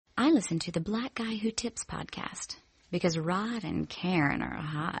I listen to the Black Guy Who Tips podcast because Rod and Karen are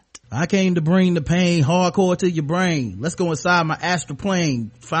hot. I came to bring the pain hardcore to your brain. Let's go inside my astral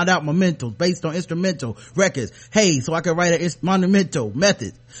plane. Find out my mentals based on instrumental records. Hey, so I can write a monumental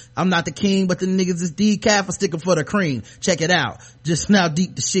method. I'm not the king, but the niggas is decaf for sticking for the cream. Check it out. Just now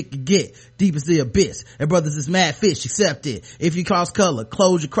deep the shit can get. Deep as the abyss. And brothers is mad fish, accept it. If you cross color,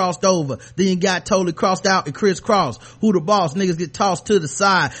 clothes you crossed over. Then you got totally crossed out and crisscross. Who the boss? Niggas get tossed to the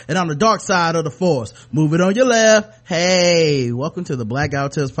side and on the dark side of the force. Move it on your left. Hey, welcome to the Black Guy Who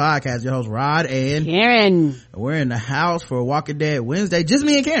Tips podcast. Your host Rod and Karen. We're in the house for Walking Dead Wednesday. Just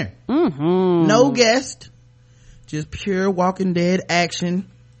me and Karen. Mm-hmm. No guest. Just pure Walking Dead action.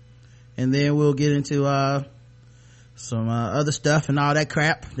 And then we'll get into some other stuff and all that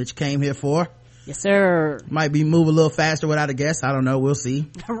crap that you came here for. Yes, sir. Might be move a little faster without a guest. I don't know. We'll see.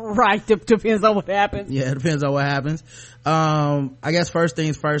 Right. Depends on what happens. Yeah, it depends on what happens. I guess first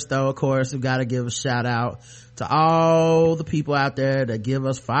things first, though, of course, we've got to give a shout out to all the people out there that give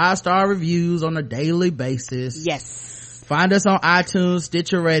us 5-star reviews on a daily basis. Yes. Find us on iTunes,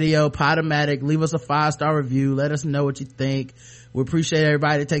 Stitcher Radio, Podomatic. Leave us a 5-star review. Let us know what you think. We appreciate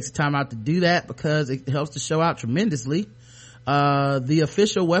everybody that takes the time out to do that because it helps the show out tremendously. The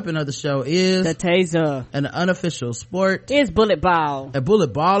official weapon of the show is the taser, and the unofficial sport is bullet ball. A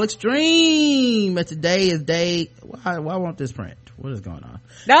bullet ball extreme. And today is day, why won't this print? What is going on?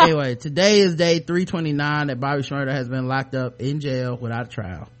 No. Anyway, today is day 329 that Bobby Schmurder has been locked up in jail without a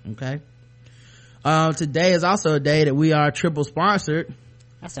trial. Okay. Today is also a day that we are triple sponsored.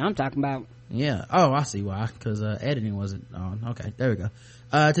 That's what I'm talking about. Yeah. Oh, I see why. Because editing wasn't on. Okay, there we go.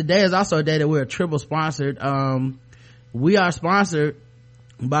 Today is also a day that we're triple sponsored. We are sponsored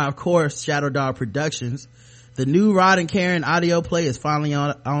by, of course, Shadow Dog Productions. The new Rod and Karen audio play is finally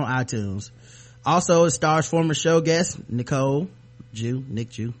on iTunes. Also, it stars former show guest Nicole Nick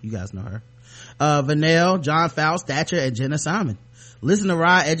Jew. You guys know her. Vanell, John Faust, Thatcher, and Jenna Simon. Listen to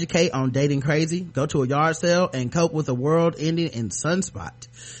Rod educate on dating crazy, go to a yard sale, and cope with a world ending in Sunspot.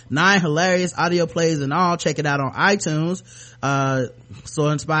 9 hilarious audio plays in all. Check it out on iTunes.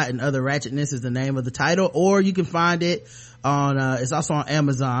 Sunspot and Other Ratchetness is the name of the title, or you can find it on it's also on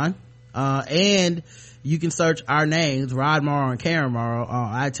Amazon, and you can search our names, Rod Morrow and Karen Morrow,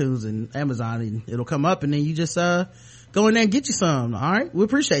 on iTunes and Amazon, and it'll come up, and then you just go in there and get you some. All right, we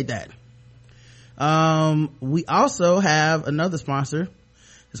appreciate that. We also have another sponsor.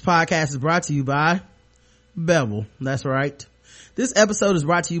 This podcast is brought to you by Bevel. That's right. This episode is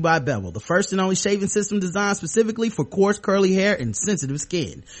brought to you by Bevel, the first and only shaving system designed specifically for coarse, curly hair and sensitive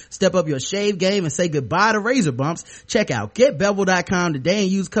skin. Step up your shave game and say goodbye to razor bumps. Check out getbevel.com today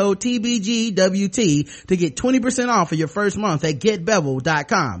and use code TBGWT to get 20% off of your first month at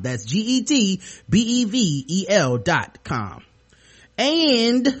getbevel.com. That's GETBEVEL.com.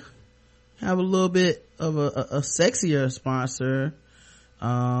 And have a little bit of a sexier sponsor.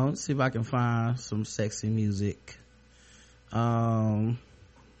 Let's see if I can find some sexy music. How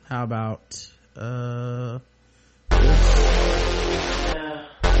about Your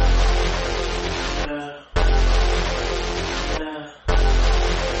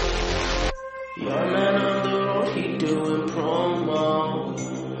man on the road, he doing promo.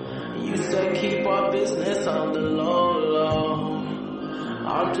 You said keep our business on the low low.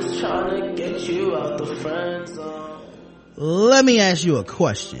 I'm just trying to get you out the friend zone. Let me ask you a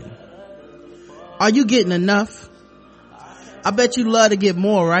question. Are you getting enough? I bet you love to get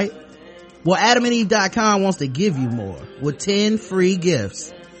more, right? Well, AdamandEve.com wants to give you more with 10 free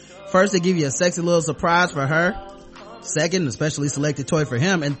gifts. First, they give you a sexy little surprise for her. Second, a specially selected toy for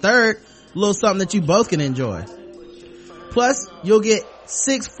him. And third, a little something that you both can enjoy. Plus, you'll get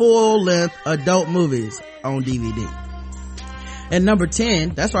 6 full-length adult movies on DVD. And number 10,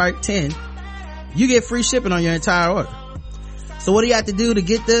 that's right, 10, you get free shipping on your entire order. So what do you have to do to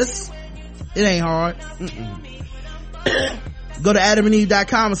get this? It ain't hard. Go to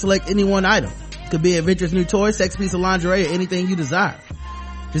AdamandEve.com and select any one item. Could be adventurous new toy, sex piece of lingerie, or anything you desire.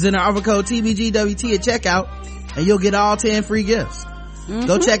 Just enter offer code TBGWT at checkout and you'll get all 10 free gifts.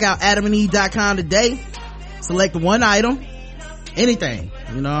 Go check out AdamandEve.com today. Select one item, anything,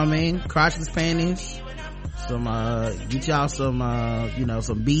 you know what I mean? Crotchless panties, some get y'all some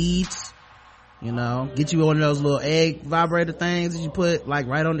some beads, get you one of those little egg vibrator things that you put like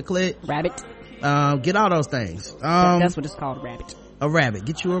right on the clit. Rabbit. Get all those things. That's what it's called, a rabbit. A rabbit.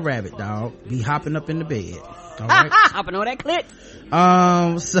 Get you a rabbit, dog. Be hopping up in the bed. All right? Hopping on that clit.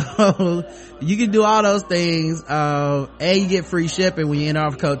 So you can do all those things. And you get free shipping when you enter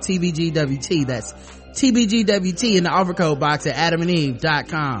offer code TBGWT. That's TBGWT in the offer code box at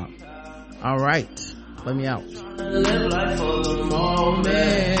AdamandEve.com. All right. Let me out. Live life for the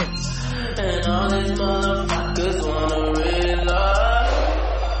moment. All these motherfuckers wanna real love.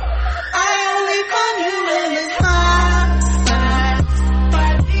 I only find you when it's hard,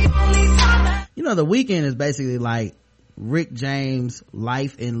 but the only time that You know, The Weeknd is basically like Rick James'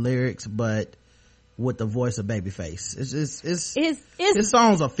 life and lyrics, but with the voice of Babyface. His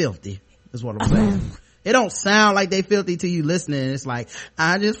songs are filthy, is what I'm saying. It don't sound like they filthy to you listening. It's like,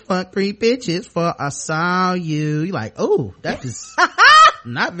 I just fucked 3 bitches for I saw you. You're like, oh, that is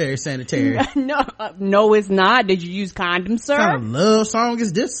not very sanitary. No, it's not. Did you use condoms, sir? What kind of love song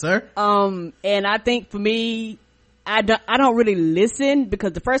is this, sir? And I think for me, I don't really listen,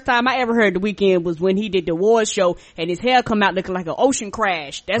 because the first time I ever heard The Weeknd was when he did the awards show and his hair come out looking like an ocean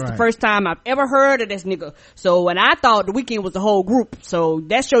crash. That's Right. the first time I've ever heard of this nigga. So when I thought The Weeknd was the whole group, so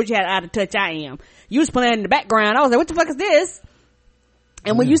that shows you how out of touch I am. You was playing in the background. I was like, what the fuck is this?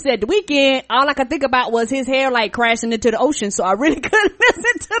 And when you said The Weeknd, all I could think about was his hair like crashing into the ocean, so I really couldn't listen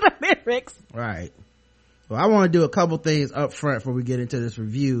to the lyrics. Right. Well, I want to do a couple things up front before we get into this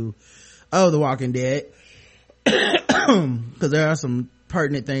review of The Walking Dead. Because there are some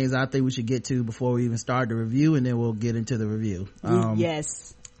pertinent things I think we should get to before we even start the review, and then we'll get into the review.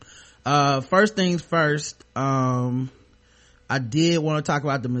 Yes. First things first, I did want to talk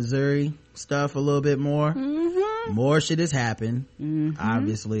about the Missouri stuff a little bit more. Mm-hmm. More shit has happened,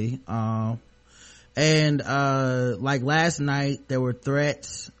 obviously. And like last night, there were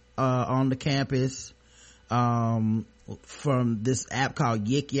threats on the campus from this app called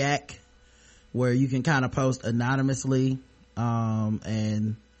Yik Yak, where you can kind of post anonymously,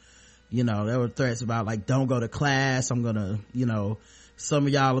 and you know, there were threats about like, don't go to class, I'm gonna, you know, some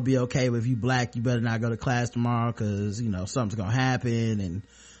of y'all will be okay, but if you black, you better not go to class tomorrow because, you know, something's gonna happen and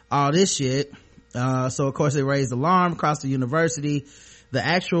all this shit. So of course it raised alarm across the university. The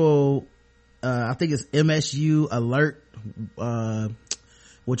actual I think it's MSU Alert,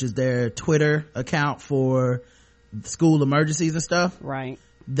 which is their Twitter account for school emergencies and stuff. Right.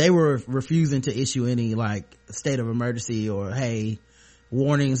 They were refusing to issue any like state of emergency or hey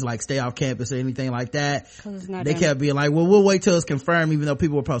warnings like stay off campus or anything like that. They kept being like, well, we'll wait till it's confirmed, even though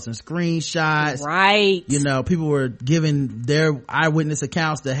people were posting screenshots. Right. You know, people were giving their eyewitness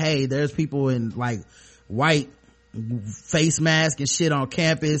accounts that hey, there's people in like white face mask and shit on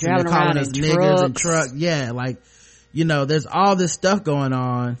campus and they're calling us niggers and trucks. Yeah, like, you know, there's all this stuff going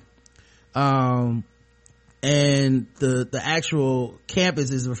on. And the actual campus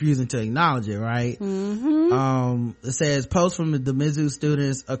is refusing to acknowledge it, right? Mm-hmm. It says posts from the Mizzou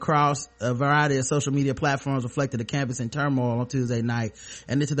students across a variety of social media platforms reflected the campus in turmoil on Tuesday night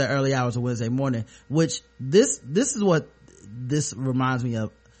and into the early hours of Wednesday morning, which this is what this reminds me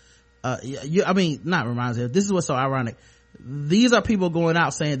of. Not reminds me of, this is what's so ironic. These are people going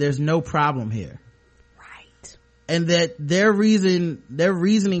out saying there's no problem here. Right. And that their reasoning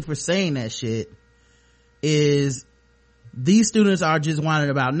for saying that shit is these students are just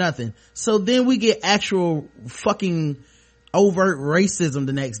whining about nothing. So then we get actual fucking overt racism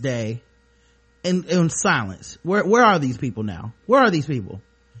the next day in silence. Where are these people now? Where are these people?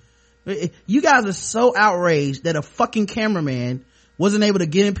 You guys are so outraged that a fucking cameraman wasn't able to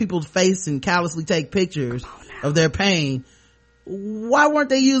get in people's face and callously take pictures of their pain. Why weren't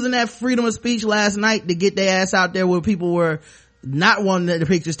they using that freedom of speech last night to get their ass out there where people were not wanting the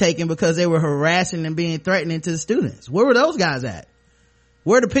pictures taken because they were harassing and being threatening to the students? Where were those guys at?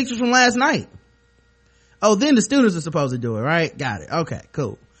 Where are the pictures from last night? Oh, then the students are supposed to do it, right? Got it. Okay,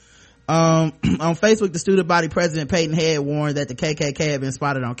 cool. On Facebook, the student body president Peyton Head warned that the KKK had been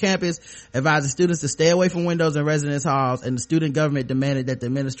spotted on campus, advising students to stay away from windows in residence halls, and the student government demanded that the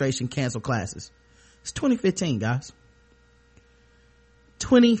administration cancel classes. It's 2015, guys.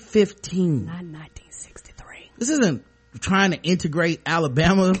 2015. Not 1963. This isn't trying to integrate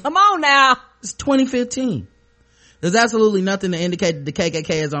Alabama. Come on now. It's 2015. There's absolutely nothing to indicate that the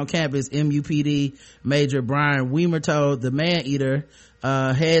KKK is on campus, MUPD Major Brian Weimer told the Man-Eater.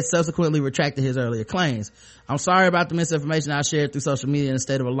 Head subsequently retracted his earlier claims. I'm sorry about the misinformation I shared through social media in a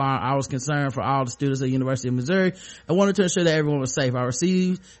state of alarm. I was concerned for all the students at the University of Missouri. I wanted to ensure that everyone was safe. I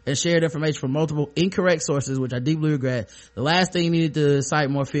received and shared information from multiple incorrect sources, which I deeply regret. The last thing needed to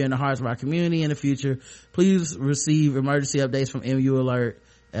incite more fear in the hearts of our community in the future. Please receive emergency updates from MU Alert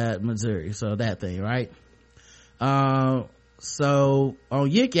at Missouri. So that thing, right? So on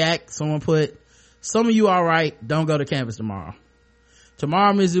Yik Yak, someone put, some of you all right, don't go to campus tomorrow.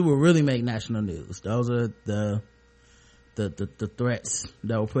 Tomorrow Mizzou will really make national news. Those are the threats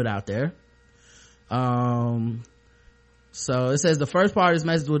that were put out there. So it says the first part of this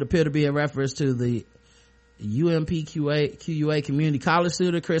message would appear to be a reference to the QUA community college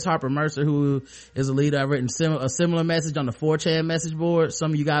student Chris Harper Mercer, who is a leader. I've written a similar message on the 4chan message board.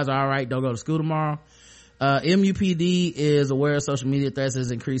 Some of you guys are all right, don't go to school tomorrow. MUPD is aware of social media threats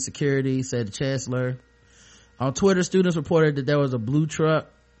as increased security, said the chancellor. On Twitter, students reported that there was a blue truck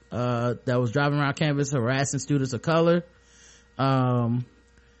that was driving around campus harassing students of color.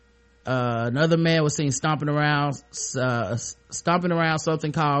 Another man was seen stomping around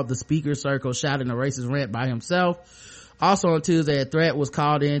something called the speaker circle, shouting a racist rant by himself. Also on Tuesday, a threat was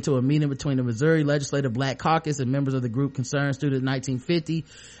called into a meeting between the Missouri Legislative Black Caucus and members of the group Concerned Student 1950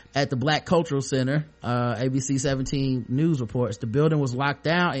 at the Black Cultural Center. ABC 17 News reports the building was locked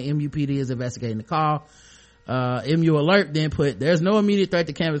down and MUPD is investigating the call. MU Alert then put, there's no immediate threat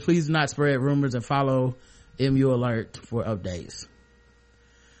to campus. Please do not spread rumors and follow MU Alert for updates.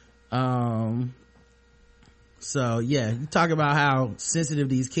 So yeah, you talk about how sensitive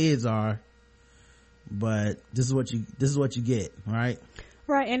these kids are, but this is what you get, right?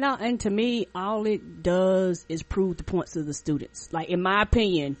 Right. And to me, all it does is prove the points of the students. Like, in my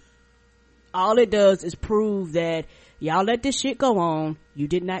opinion, all it does is prove that y'all let this shit go on. You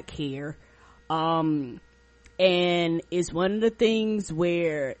did not care. And it's one of the things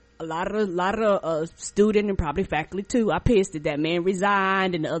where a lot of student and probably faculty too are pissed that man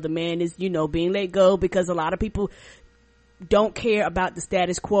resigned and the other man is, being let go, because a lot of people don't care about the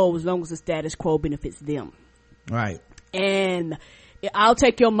status quo as long as the status quo benefits them. Right. And I'll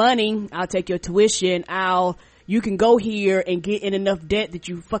take your money, I'll take your tuition, you can go here and get in enough debt that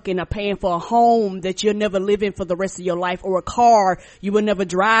you fucking are paying for a home that you'll never live in for the rest of your life, or a car you will never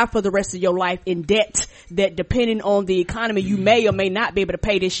drive for the rest of your life, in debt that, depending on the economy, you may or may not be able to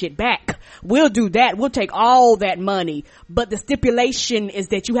pay this shit back. We'll do that. We'll take all that money. But the stipulation is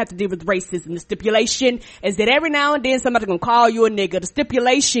that you have to deal with racism. The stipulation is that every now and then somebody's gonna call you a nigga. The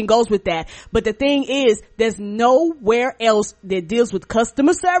stipulation goes with that. But the thing is, there's nowhere else that deals with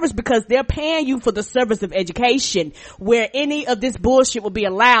customer service, because they're paying you for the service of education, where any of this bullshit will be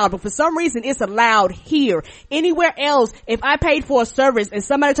allowed. But for some reason, it's allowed here. Anywhere else, if I paid for a service and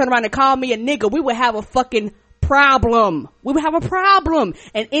somebody turned around and called me a nigga, we would have a fucking problem. We would have a problem.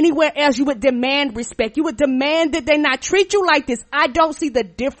 And anywhere else, you would demand respect. You would demand that they not treat you like this. I don't see the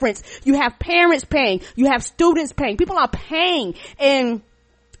difference. You have parents paying. You have students paying. People are paying. And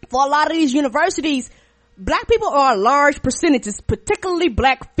for a lot of these universities, black people are a large percentages, particularly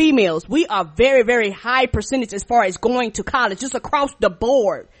black females. We are very, very high percentage as far as going to college, just across the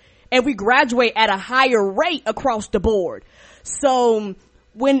board. And we graduate at a higher rate across the board. So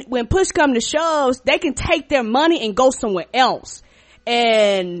when push come to shove, they can take their money and go somewhere else.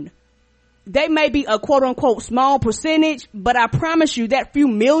 And they may be a quote unquote small percentage, but I promise you that few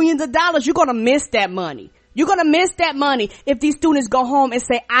millions of dollars, you're gonna miss that money. You're gonna miss that money if these students go home and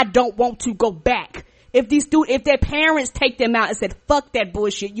say, I don't want to go back. If their parents take them out and said, fuck that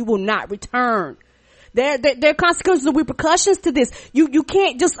bullshit, you will not return. There are consequences and repercussions to this. You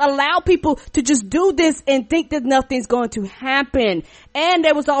can't just allow people to just do this and think that nothing's going to happen. And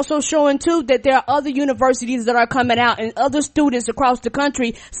there was also showing too that there are other universities that are coming out, and other students across the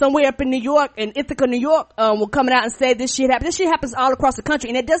country, somewhere up in New York, in Ithaca, New York, were coming out and said this shit happens. This shit happens all across the country,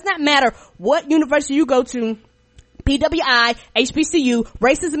 and it does not matter what university you go to. PWI, HBCU,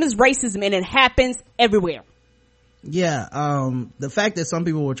 racism is racism, and it happens everywhere. Yeah, the fact that some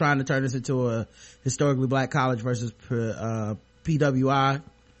people were trying to turn this into a historically black college versus PWI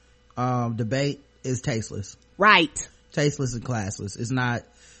debate is tasteless. Right. Tasteless and classless. It's not,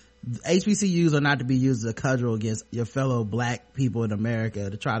 HBCUs are not to be used as a cudgel against your fellow black people in America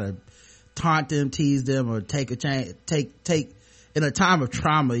to try to taunt them, tease them, or take in a time of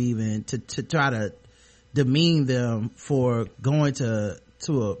trauma even to try to demean them for going to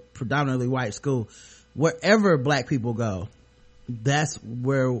a predominantly white school. Wherever black people go, that's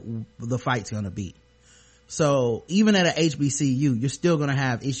where the fight's gonna be. So even at an HBCU, you're still gonna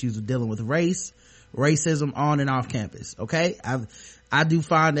have issues with dealing with racism on and off campus. Okay, I do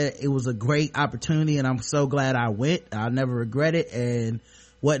find that it was a great opportunity, and I'm so glad I went. I'll never regret it and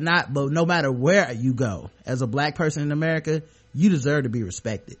whatnot. But no matter where you go, as a black person in America, you deserve to be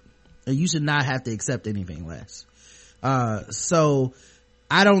respected, and you should not have to accept anything less. So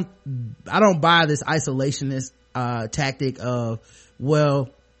I don't buy this isolationist tactic of, well,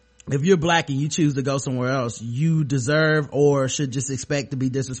 if you're black and you choose to go somewhere else, you deserve or should just expect to be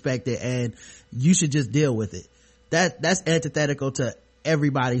disrespected, and you should just deal with it. That's antithetical to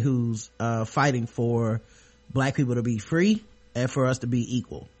everybody who's fighting for black people to be free and for us to be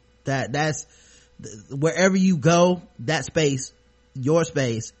equal. That's wherever you go, that space, your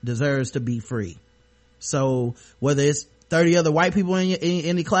space, deserves to be free. So whether it's 30 other white people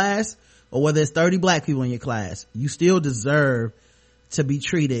in the class, or whether it's 30 black people in your class, you still deserve to be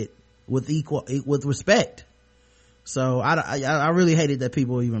treated with respect. So I really hated that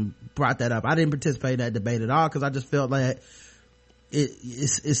people even brought that up. I didn't participate in that debate at all because I just felt like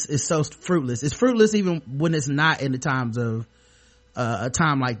it's so fruitless. It's fruitless even when it's not in the times of a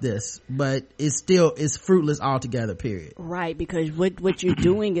time like this, but it's fruitless altogether, period. Right, because what you're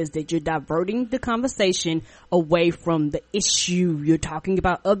doing is that you're diverting the conversation away from the issue. You're talking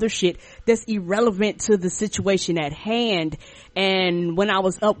about other shit that's irrelevant to the situation at hand. And when I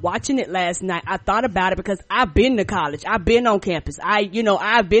was up watching it last night, I thought about it because I've been to college. I've been on campus.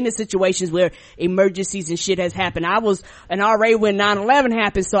 I've been in situations where emergencies and shit has happened. I was an RA when 9/11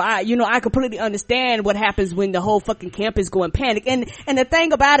 happened, so I completely understand what happens when the whole fucking campus go in panic. And the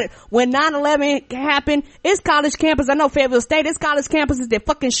thing about it, when 9/11 happened, it's college campus. I know Fayetteville State, it's college campuses that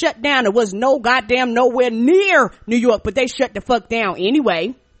fucking shut down. There was no goddamn nowhere near New York, but they shut the fuck down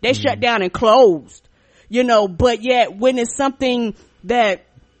anyway. They shut down and closed. But yet when it's something that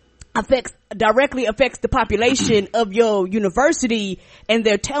directly affects the population of your university and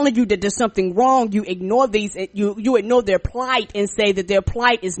they're telling you that there's something wrong, you ignore you ignore their plight and say that their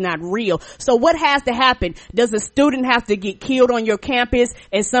plight is not real. So what has to happen? Does a student have to get killed on your campus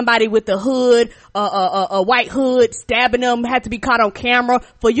and somebody with a hood, a white hood stabbing them have to be caught on camera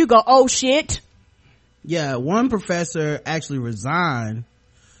for you go, oh shit? Yeah, one professor actually resigned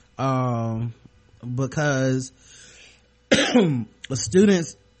because the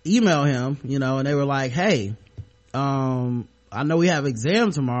students email him, and they were like, hey, I know we have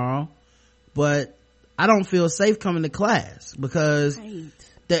exam tomorrow, but I don't feel safe coming to class because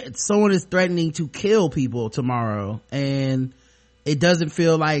that someone is threatening to kill people tomorrow, and it doesn't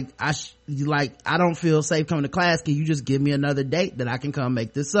feel like I don't feel safe coming to class. Can you just give me another date that I can come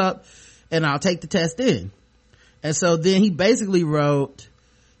make this up and I'll take the test in? And so then he basically wrote,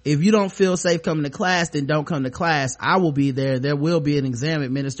 if you don't feel safe coming to class, then don't come to class. I will be there. There will be an exam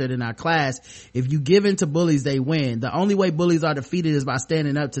administered in our class. If you give in to bullies, they win. The only way bullies are defeated is by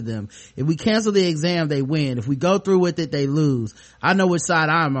standing up to them. If we cancel the exam, they win. If we go through with it, they lose. I know which side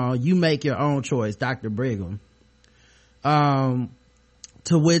I'm on. You make your own choice, Dr. Brigham. To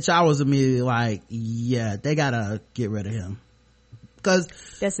which I was immediately like, yeah, they gotta get rid of him. Cause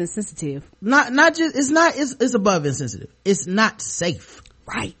that's insensitive. It's above insensitive. It's not safe.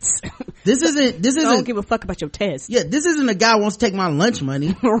 Right. This isn't I don't give a fuck about your test. Yeah, this isn't a guy who wants to take my lunch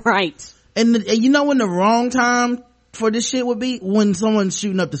money. Right. And you know when the wrong time for this shit would be? When someone's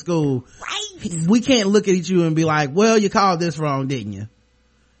shooting up the school. Right. We can't look at you and be like, well, you called this wrong, didn't you?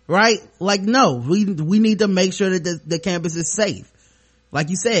 Right? Like, no, we need to make sure that the campus is safe. Like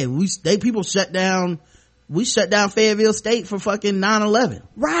you said, we shut down Fayetteville State for fucking 9/11.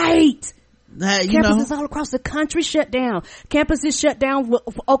 Right. Campuses all across the country shut down. Campuses shut down for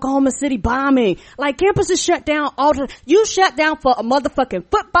Oklahoma City bombing. Like, campuses shut down you shut down for a motherfucking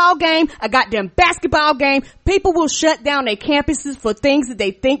football game, a goddamn basketball game. People will shut down their campuses for things that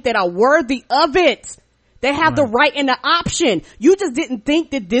they think that are worthy of it. They have the right and the option. You just didn't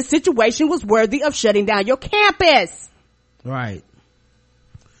think that this situation was worthy of shutting down your campus. Right.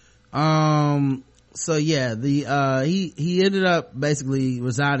 So yeah, he ended up basically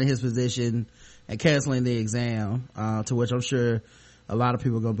resigning his position and canceling the exam, to which I'm sure a lot of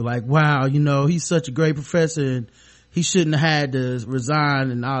people are gonna be like, wow, he's such a great professor and he shouldn't have had to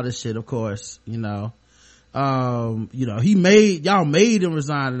resign and all this shit. Of course, y'all made him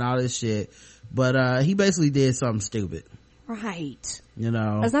resign and all this shit, but he basically did something stupid. Right.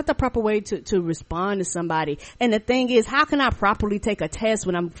 That's not the proper way to respond to somebody. And the thing is, how can I properly take a test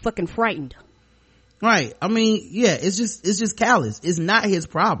when I'm fucking frightened? Right. I mean, yeah, it's just callous. It's not his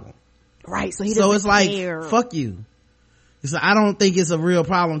problem. Right. So it's like, fuck you. I don't think it's a real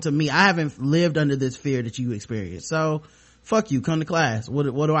problem to me. I haven't lived under this fear that you experienced. So fuck you. Come to class. What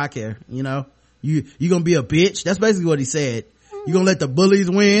do I care? You gonna be a bitch? That's basically what he said. You gonna let the bullies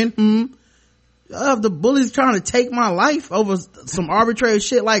win? If the bullies trying to take my life over some arbitrary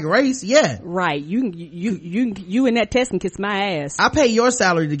shit like race, yeah. Right. You in that test can kiss my ass. I pay your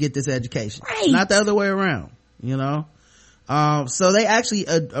salary to get this education. Right. Not the other way around, so they actually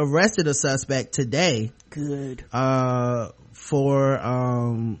arrested a suspect today. Good.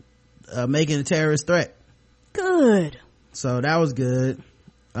 For making a terrorist threat. Good. So that was good.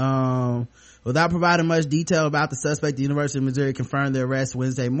 Without providing much detail about the suspect, the University of Missouri confirmed the arrest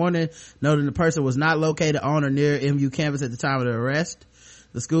Wednesday morning, noting the person was not located on or near MU campus at the time of the arrest.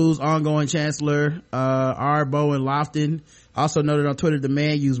 The school's ongoing chancellor, R. Bowen Lofton, also noted on Twitter the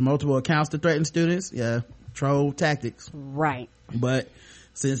man used multiple accounts to threaten students. Yeah, troll tactics. Right. But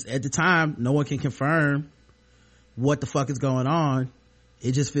since at the time no one can confirm what the fuck is going on,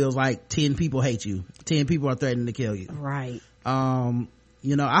 it just feels like 10 people hate you, 10 people are threatening to kill you. Right.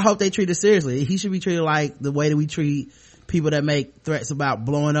 You know, I hope they treat it seriously. He should be treated like the way that we treat people that make threats about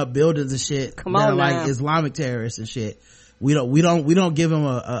blowing up buildings and shit. Come on, that are now. like Islamic terrorists and shit. We don't give him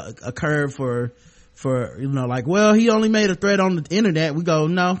a curve for you know, like, well, he only made a threat on the internet. We go,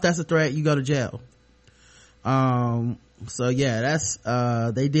 no, that's a threat, you go to jail. So yeah, that's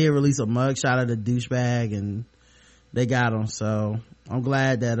they did release a mugshot of the douchebag and they got him. So I'm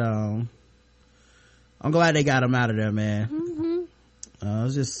glad they got him out of there, man.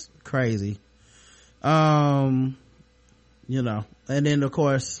 It's just crazy. You know, and then of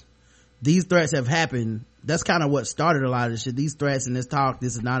course these threats have happened. That's kind of what started a lot of this shit. These threats and this talk,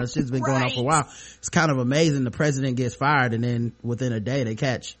 this and all this shit's been going on for a while. It's kind of amazing. The president gets fired and then within a day they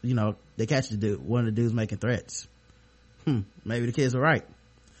catch the dude, one of the dudes making threats. Maybe the kids are right.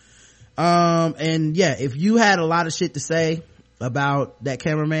 And yeah, if you had a lot of shit to say about that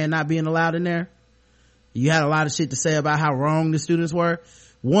cameraman not being allowed in there, you had a lot of shit to say about how wrong the students were.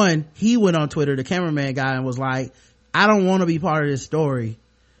 One, he went on Twitter, the cameraman guy, and was like, I don't want to be part of this story.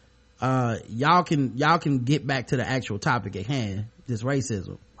 Y'all can get back to the actual topic at hand, this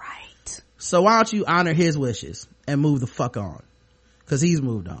racism. Right. So why don't you honor his wishes and move the fuck on? Cause he's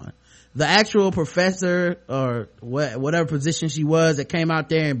moved on. The actual professor or whatever position she was that came out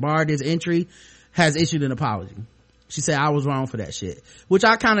there and barred his entry has issued an apology. She said, I was wrong for that shit, which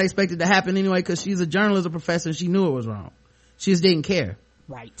I kind of expected to happen anyway, cause she's a journalism professor and she knew it was wrong. She just didn't care.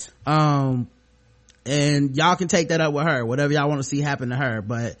 Right. And y'all can take that up with her, whatever y'all want to see happen to her.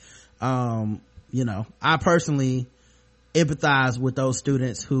 But, you know, I personally empathize with those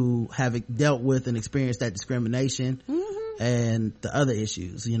students who have dealt with and experienced that discrimination and the other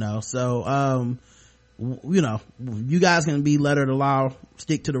issues, you know. So, you know, you guys can be letter of the law,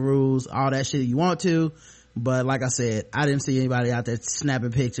 stick to the rules, all that shit you want to. But like I said, I didn't see anybody out there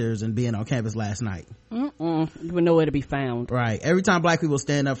snapping pictures and being on campus last night. You would know where to be found. Right. Every time black people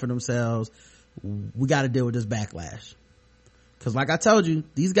stand up for themselves, we got to deal with this backlash. Cause like I told you,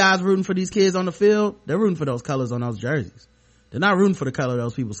 these guys rooting for these kids on the field, they're rooting for those colors on those jerseys. They're not rooting for the color of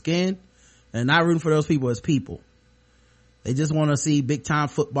those people's skin. And not rooting for those people as people. They just want to see big time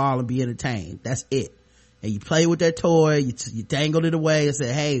football and be entertained. That's it. And you play with that toy, you dangled it away and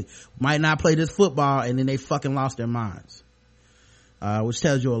said, hey, might not play this football, and then they fucking lost their minds. Which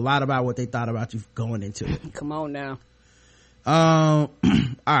tells you a lot about what they thought about you going into it. Come on now. All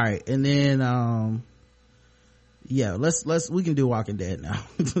right. And then, yeah, we can do Walking Dead now.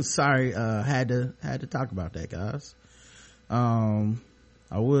 Sorry, had to talk about that, guys. I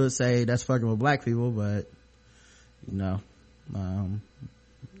would say that's fucking with black people, but, you know,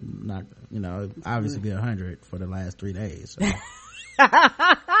 not, you know, obviously be 100 for the last 3 days. So.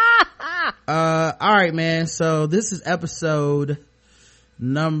 All right, man. So this is episode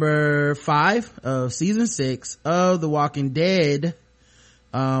number 5 of season 6 of The Walking Dead,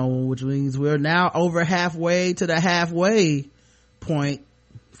 which means we're now over halfway to the halfway point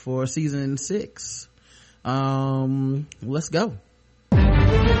for season 6. Let's go.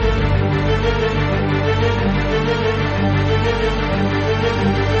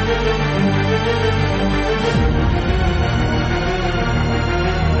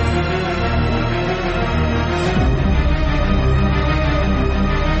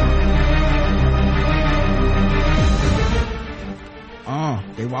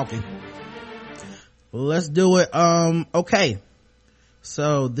 They walking. Let's do it. Okay.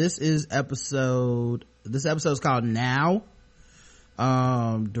 So this episode is called Now.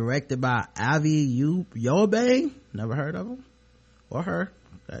 Directed by Avi Yoabe. Never heard of him or her.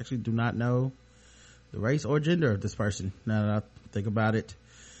 I actually do not know the race or gender of this person now that I think about it.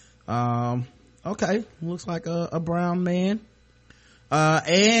 Okay. Looks like a brown man.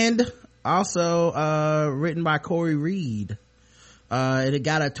 And also, written by Corey Reed. It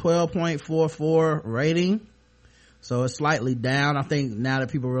got a 12.44 rating. So it's slightly down. I think now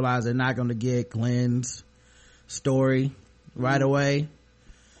that people realize they're not going to get Glenn's story right away,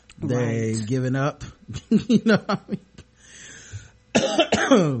 they're giving up. You know what I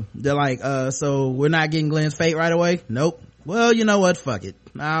mean? They're like, so we're not getting Glenn's fate right away? Nope. Well, you know what? Fuck it.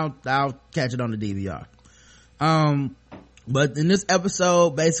 I'll catch it on the DVR. But in this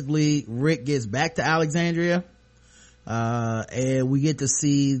episode, basically, Rick gets back to Alexandria. And we get to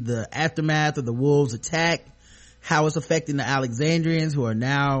see the aftermath of the wolves' attack, how it's affecting the Alexandrians, who are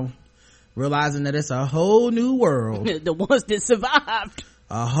now realizing that it's a whole new world. The ones that survived.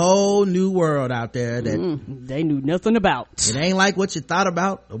 A whole new world out there that they knew nothing about. It ain't like what you thought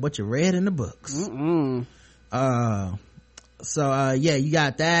about or what you read in the books. So yeah, you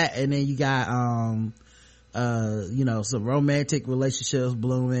got that, and then you got some romantic relationships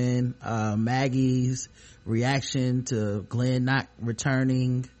blooming, Maggie's reaction to Glenn not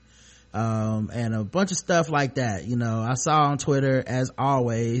returning, and a bunch of stuff like that. I saw on Twitter, as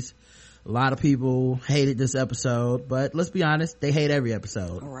always, a lot of people hated this episode, but let's be honest, they hate every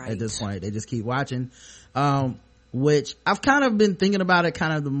episode at this point. They just keep watching, which I've kind of been thinking about it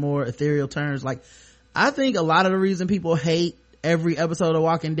kind of the more ethereal terms. Like, I think a lot of the reason people hate every episode of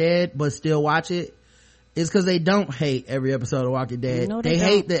Walking Dead but still watch it is because they don't hate every episode of Walking Dead. No, they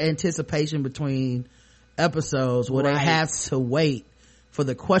hate the anticipation between episodes where they have to wait for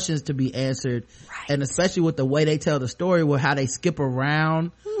the questions to be answered, and especially with the way they tell the story, with how they skip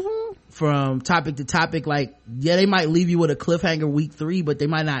around from topic to topic. Like, yeah, they might leave you with a cliffhanger week 3, but they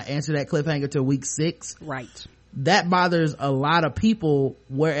might not answer that cliffhanger till week 6. That bothers a lot of people,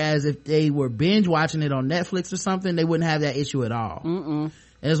 whereas if they were binge watching it on Netflix or something, they wouldn't have that issue at all. And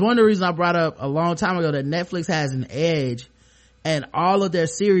it's one of the reasons I brought up a long time ago that Netflix has an edge, and all of their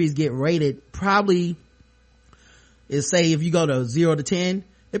series get rated probably is, say, if you go to 0 to 10,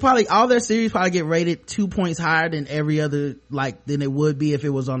 all their series probably get rated 2 points higher than every other, than it would be if it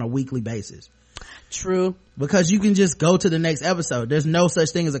was on a weekly basis. True. Because you can just go to the next episode. There's no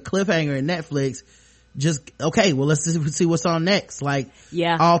such thing as a cliffhanger in Netflix. Just, okay, well, let's see what's on next.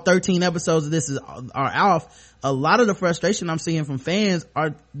 All 13 episodes of this are off. A lot of the frustration I'm seeing from fans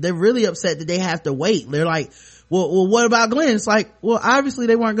they're really upset that they have to wait. They're like, well, what about Glenn? It's like, well, obviously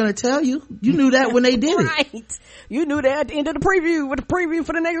they weren't going to tell you. You knew that when they did it. You knew that at the end of the preview, with the preview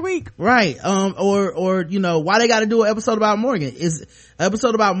for the next week. Or why they got to do an episode about Morgan?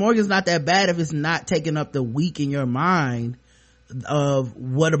 Episode about Morgan's not that bad if it's not taking up the week in your mind of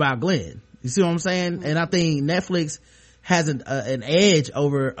what about Glenn. You see what I'm saying? And I think Netflix has an edge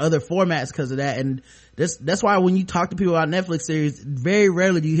over other formats because of that. And that's why when you talk to people about Netflix series, very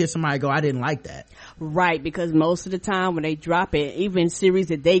rarely do you hear somebody go, I didn't like that. Right, because most of the time when they drop it, even series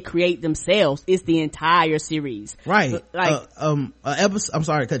that they create themselves, it's the entire series. Right. I'm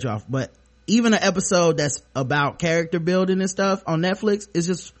sorry to cut you off, but even an episode that's about character building and stuff on Netflix is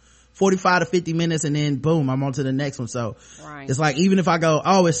just 45 to 50 minutes, and then boom, I'm on to the next one. So it's like, even if I go,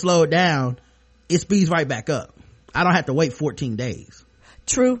 oh, it slowed down, it speeds right back up. I don't have to wait 14 days.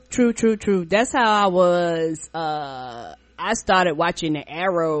 True. That's how I was. I started watching the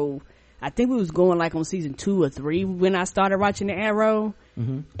Arrow. I think we was going on season 2 or 3 when I started watching the Arrow.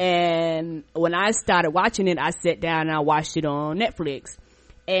 And when I started watching it, I sat down and I watched it on Netflix.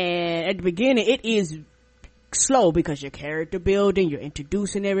 And at the beginning, it is slow because you're character building, you're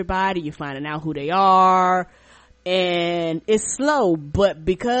introducing everybody, you're finding out who they are, and it's slow. But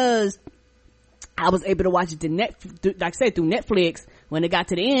because I was able to watch it through Netflix, when it got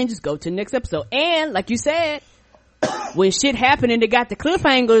to the end, just go to the next episode. And like you said, when shit happened and they got the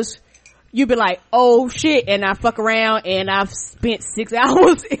cliffhangers, you be like, oh shit, and I fuck around and I've spent 6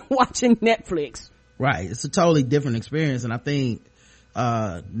 hours watching Netflix. Right. It's a totally different experience, and I think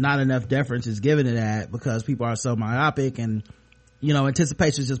not enough deference is given to that because people are so myopic, and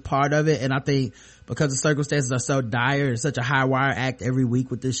anticipation is just part of it. And I think because the circumstances are so dire and such a high wire act every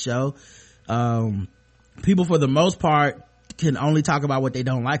week with this show, people for the most part can only talk about what they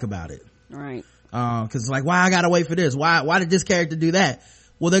don't like about it. Right. Cause it's like, why I gotta wait for this? Why did this character do that?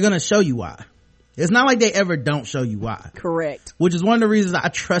 Well, they're gonna show you why. It's not like they ever don't show you why. Correct. Which is one of the reasons I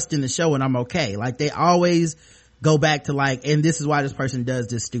trust in the show and I'm okay. Like, they always go back to and this is why this person does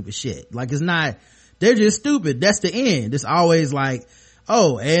this stupid shit. Like, it's not, they're just stupid. That's the end. It's always like,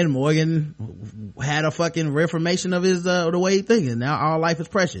 oh, and Morgan had a fucking reformation of his, the way he thinks, and now all life is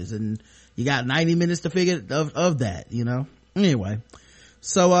precious, and you got 90 minutes to figure of that, Anyway.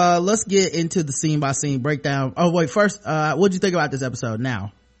 So, let's get into the scene by scene breakdown. Oh, wait, first, what'd you think about this episode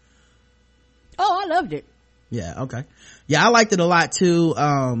now? Oh, I loved it. Yeah, okay. Yeah, I liked it a lot too.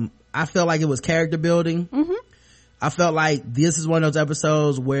 I felt like it was character building. I felt like this is one of those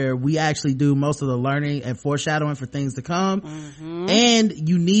episodes where we actually do most of the learning and foreshadowing for things to come. And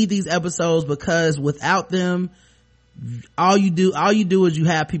you need these episodes because without them, all you do is you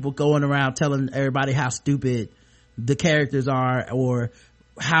have people going around telling everybody how stupid the characters are, or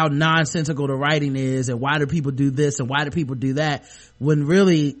how nonsensical the writing is, and why do people do this and why do people do that, when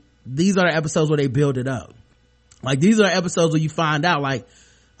really these are the episodes where they build it up. Like, these are episodes where you find out, like,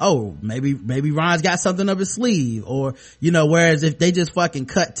 oh, maybe Ron's got something up his sleeve, or whereas if they just fucking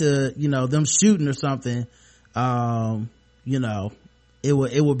cut to them shooting or something,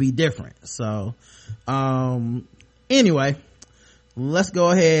 it would be different. So anyway, let's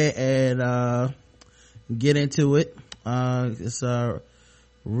go ahead and get into it. It's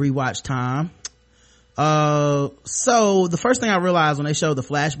rewatch time. So the first thing I realized when they showed the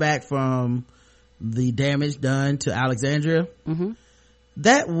flashback from the damage done to Alexandria.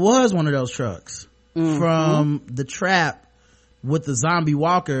 That was one of those trucks from the trap with the zombie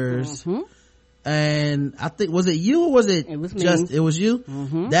walkers. And I think, was it you or was it was just me. it was you?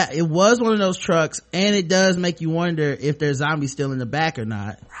 That it was one of those trucks, and it does make you wonder if there's zombies still in the back or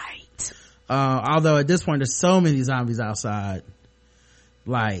not. Right. Although at this point there's so many zombies outside,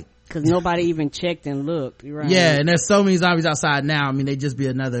 like, because nobody even checked and looked. Right. yeah, and there's so many zombies outside now. I mean, they just be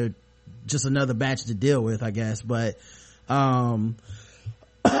another batch to deal with, I guess. But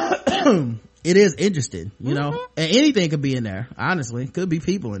it is interesting, you know, and anything could be in there. Honestly, could be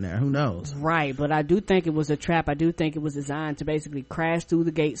people in there, who knows. Right, but I do think it was a trap. I do think it was designed to basically crash through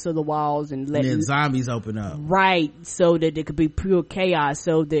the gates of the walls and let And then zombies open up, right, so that there could be pure chaos,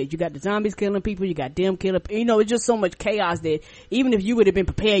 so that you got the zombies killing people, you got them killing, you know, it's just so much chaos that even if you would have been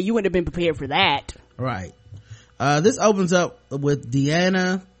prepared, you wouldn't have been prepared for that. right. This opens up with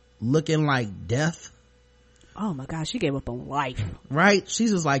Deanna looking like death. Oh my gosh, she gave up on life. Right,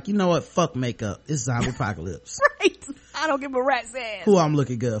 she's just like, you know what, fuck makeup, it's zombie apocalypse. Right, I don't give a rat's ass. Who I'm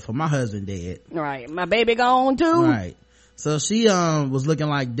looking good for? My husband dead. Right, my baby gone too. Right, so she was looking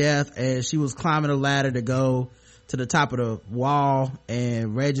like death, and she was climbing a ladder to go to the top of the wall,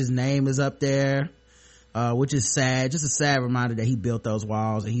 and Reg's name is up there, which is sad. Just a sad reminder that he built those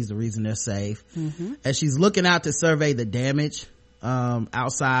walls and he's the reason they're safe. And she's looking out to survey the damage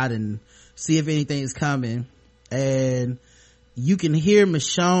outside and see if anything's coming, and you can hear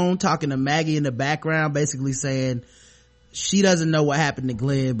Michonne talking to Maggie in the background, basically saying she doesn't know what happened to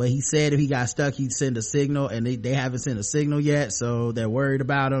Glenn, but he said if he got stuck he'd send a signal, and they haven't sent a signal yet, so they're worried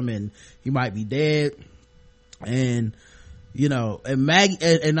about him and he might be dead. And you know, and Maggie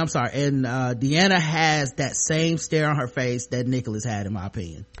and I'm sorry, and Deanna has that same stare on her face that Nicholas had, in my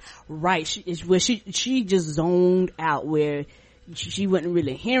opinion. Right, she just zoned out, where she wasn't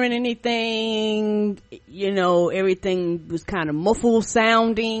really hearing anything, you know, everything was kind of muffled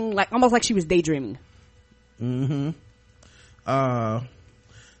sounding, like almost like she was daydreaming.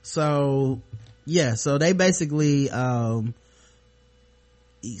 So yeah, so they basically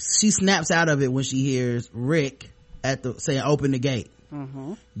she snaps out of it when she hears Rick saying open the gate,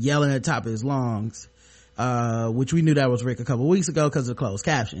 yelling at the top of his lungs, which we knew that was Rick a couple weeks ago because of the closed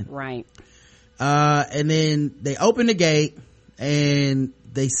caption. Right. And then they open the gate and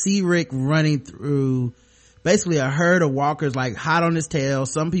they see Rick running through basically a herd of walkers, like hot on his tail.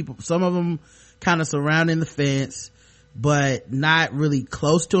 Some of them kind of surrounding the fence, but not really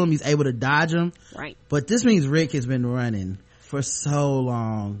close to him. He's able to dodge them. Right. But this means Rick has been running for so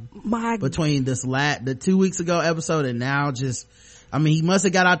long. Between the 2 weeks ago episode and now, just, I mean, he must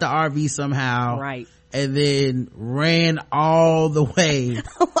have got out the RV somehow. Right. And then ran all the way.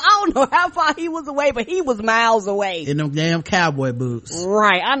 I don't know how far he was away, but he was miles away. In them damn cowboy boots.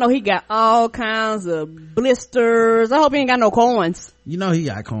 Right. I know he got all kinds of blisters. I hope he ain't got no corns. You know he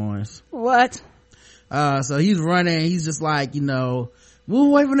got corns. What? So he's running. He's just like, you know, move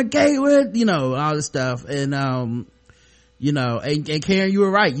away from the gate with, you know, all this stuff. And, you know, and Karen, you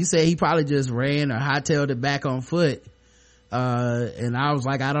were right. You said he probably just ran or hightailed it back on foot. And I was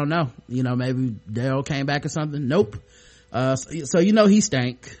like, I don't know, you know, maybe Daryl came back or something. Nope. So you know he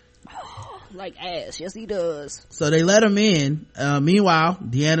stank like ass. Yes, he does. So they let him in. Meanwhile,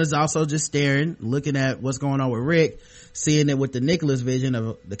 Deanna's also just staring, looking at what's going on with Rick, seeing it with the Nicholas vision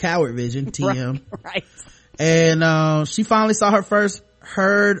of the coward vision, TM. Right. And she finally saw her first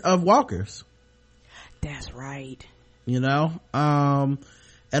herd of walkers. That's right. You know,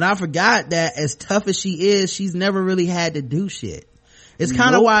 and I forgot that as tough as she is, she's never really had to do shit. It's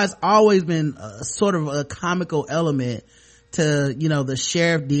kind of why it's always been sort of a comical element to, you know, the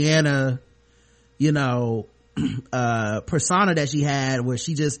Sheriff Deanna, you know, persona that she had, where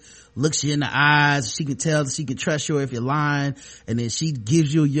she just looks you in the eyes. She can tell that she can trust you if you're lying, and then she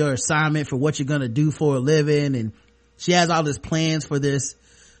gives you your assignment for what you're gonna do for a living, and she has all these plans for this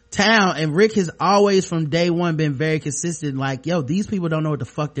town. And Rick has always from day one been very consistent, like, yo, these people don't know what the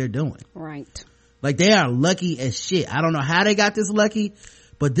fuck they're doing. Right. Like, they are lucky as shit. I don't know how they got this lucky,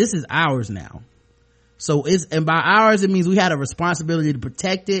 but this is ours now. So and by ours, it means we had a responsibility to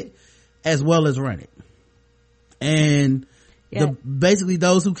protect it as well as run it. And basically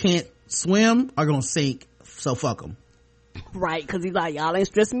those who can't swim are gonna sink, so fuck them. Right, cause he's like, y'all ain't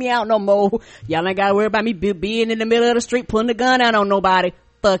stressing me out no more. Y'all ain't gotta worry about me being in the middle of the street pulling the gun out on nobody.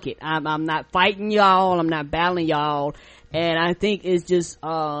 Fuck it. I'm not fighting y'all. I'm not battling y'all. And I think it's just,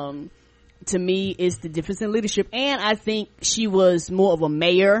 to me, it's the difference in leadership. And I think she was more of a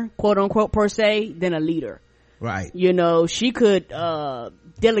mayor, quote unquote, per se, than a leader. Right. You know, she could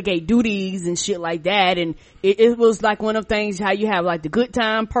delegate duties and shit like that, and it was like one of the things how you have like the good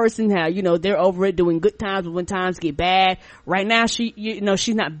time person, how, you know, they're over it doing good times, but when times get bad, right now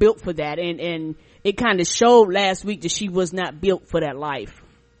she's not built for that, and it kind of showed last week that she was not built for that life.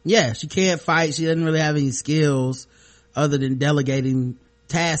 Yeah, she can't fight. She doesn't really have any skills other than delegating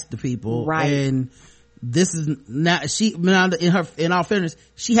tasks to people. Right. And this is not, in all fairness,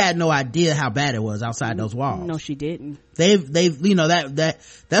 she had no idea how bad it was outside those walls. No, she didn't. They've, you know,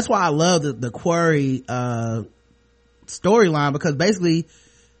 that's why I love the Quarry, storyline, because basically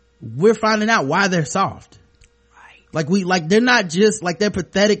we're finding out why they're soft. Like they're not just, like, they're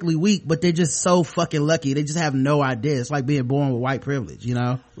pathetically weak, but they're just so fucking lucky. They just have no idea. It's like being born with white privilege, you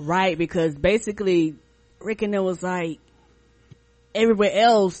know? Right, because basically, Rick and them was like, everywhere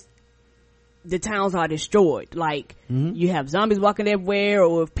else, the towns are destroyed. Like, you have zombies walking everywhere,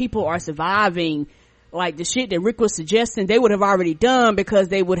 or if people are surviving, like the shit that Rick was suggesting, they would have already done because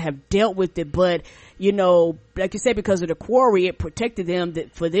they would have dealt with it. But, you know, like you said, because of the Quarry, it protected them.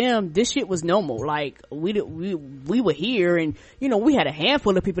 That for them, this shit was normal. Like, we were here, and, you know, we had a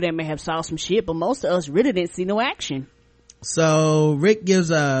handful of people that may have saw some shit, but most of us really didn't see no action. So Rick gives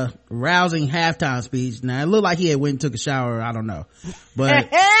a rousing halftime speech. Now, it looked like he had went and took a shower. I don't know,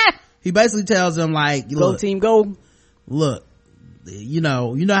 but he basically tells them, like, go team, go. Look, you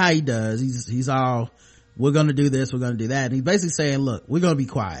know how he does. He's all, we're gonna do this, we're gonna do that, and he's basically saying, look, we're gonna be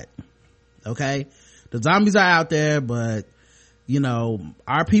quiet, okay? The zombies are out there, but, you know,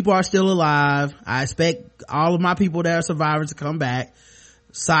 our people are still alive. I expect all of my people that are survivors to come back.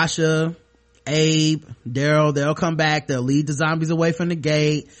 Sasha, Abe, Daryl, they'll come back. They'll lead the zombies away from the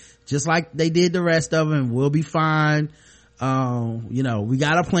gate, just like they did the rest of them. We'll be fine. You know, we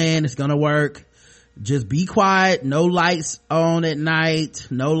got a plan. It's gonna work. Just be quiet. No lights on at night.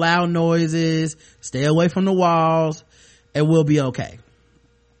 No loud noises. Stay away from the walls, and we'll be okay.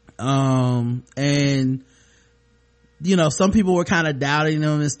 And, you know, some people were kind of doubting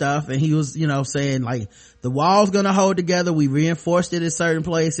him and stuff, and he was, you know, saying, like, the wall's gonna hold together. We reinforced it in certain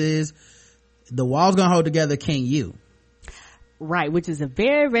places. The wall's gonna hold together. Can you? Right, which is a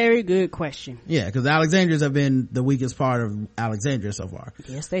very, very good question. Yeah, because Alexandrians have been the weakest part of Alexandria so far.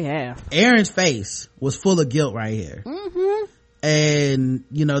 Yes, they have. Aaron's face was full of guilt right here. And,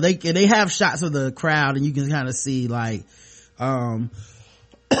 you know, they have shots of the crowd, and you can kind of see, like,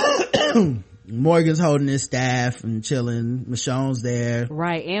 Morgan's holding his staff and chilling. Michonne's there.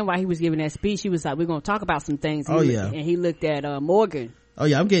 Right, and while he was giving that speech, he was like, we're gonna talk about some things. And he looked at Morgan. Oh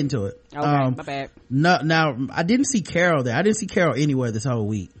yeah, I'm getting to it. Okay, my bad. No, now I didn't see Carol there. I didn't see Carol anywhere this whole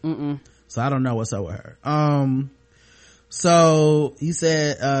week. So I don't know what's up with her. So he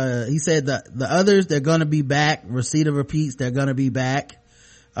said that the others, they're gonna be back. Rosita repeats, they're gonna be back.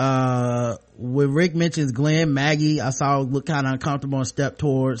 When Rick mentions Glenn, Maggie, I saw look kind of uncomfortable and step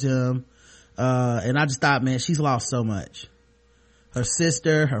towards him. And I just thought, man, she's lost so much. Her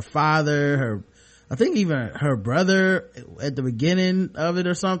sister, her father, I think even her brother at the beginning of it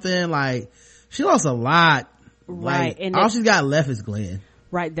or something. Like, she lost a lot. Right. Like, and all she's got left is Glenn.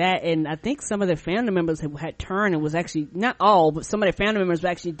 Right, that, and I think some of their family members had turned and was actually, not all, but some of their family members were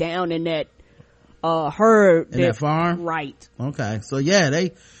actually down in that, that farm? Right. Okay. So yeah,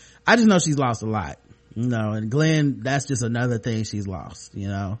 I just know she's lost a lot. You know, and Glenn, that's just another thing she's lost, you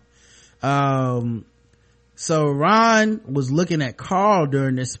know. So Ron was looking at Carl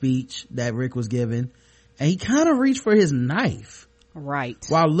during this speech that Rick was giving, and he kind of reached for his knife. Right.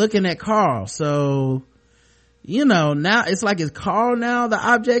 While looking at Carl. So, you know, now it's like, is Carl now the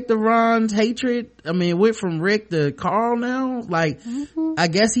object of Ron's hatred? I mean, it went from Rick to Carl now. Like, I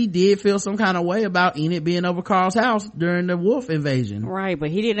guess he did feel some kind of way about Enid being over Carl's house during the wolf invasion. Right,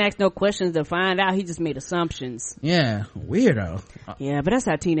 but he didn't ask no questions to find out. He just made assumptions. Yeah, weirdo. Yeah, but that's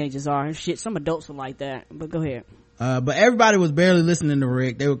how teenagers are. Shit, some adults are like that. But go ahead. But everybody was barely listening to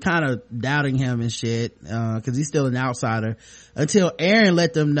Rick. They were kind of doubting him and shit, cause he's still an outsider, until Aaron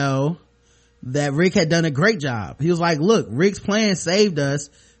let them know that Rick had done a great job. He was like, look, Rick's plan saved us.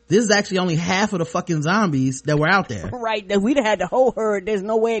 This is actually only half of the fucking zombies that were out there. Right, that we'd have had the whole herd. There's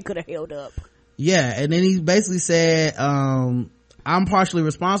no way it could have held up. Yeah, and then he basically said, I'm partially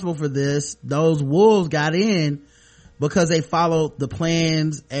responsible for this. Those wolves got in because they followed the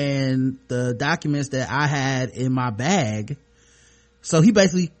plans and the documents that I had in my bag. So he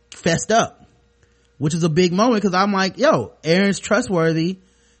basically fessed up, which is a big moment, because I'm like, yo, Aaron's trustworthy.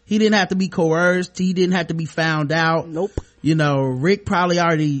 He didn't have to be coerced. He didn't have to be found out. Nope. You know, Rick probably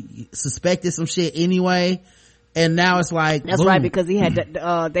already suspected some shit anyway. And now it's like, that's boom. right, because he had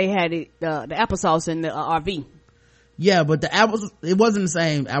they had the applesauce in the RV. Yeah, but it wasn't the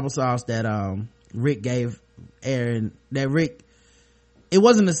same applesauce that Rick gave Aaron, that Rick, it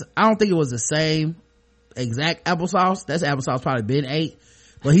wasn't I don't think it was the same exact applesauce. That's applesauce probably been ate,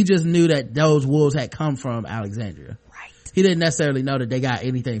 but he just knew that those wolves had come from Alexandria. Right. He didn't necessarily know that they got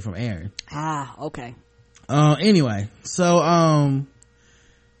anything from Aaron. Okay. Anyway, so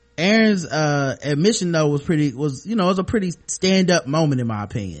Aaron's admission though was a pretty stand-up moment in my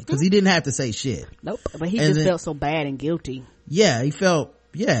opinion, because he didn't have to say shit. Nope. But he just felt so bad and guilty. Yeah, he kind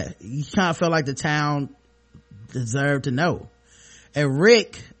of felt like the town deserved to know. And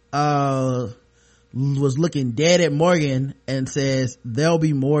Rick was looking dead at Morgan and says, there'll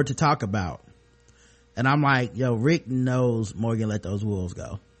be more to talk about. And I'm like, yo, Rick knows Morgan let those wolves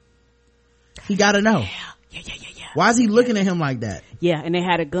go. He gotta know. Yeah. Why is he looking at him like that? Yeah, and they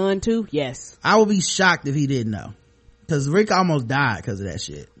had a gun too? Yes. I would be shocked if he didn't know. Cause Rick almost died because of that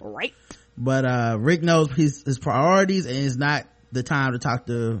shit. Right. But Rick knows his priorities, and it's not the time to talk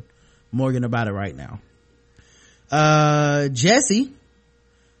to Morgan about it right now. Jessie,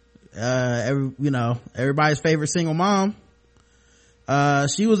 everybody's favorite single mom,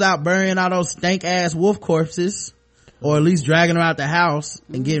 she was out burying all those stank ass wolf corpses, or at least dragging them out the house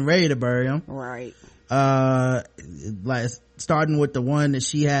and getting ready to bury them. Right. Like starting with the one that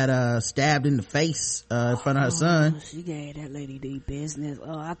she had stabbed in the face in front of her son. She gave that lady the business.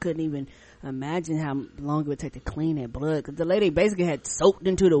 I couldn't even imagine how long it would take to clean that blood, because the lady basically had soaked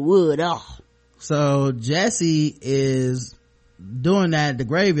into the wood. So Jessie is doing that at the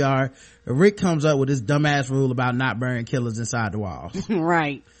graveyard. Rick comes up with this dumbass rule about not burying killers inside the walls.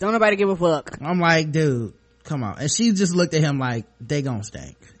 Right. Don't nobody give a fuck. I'm like, dude, come on. And she just looked at him like, they gonna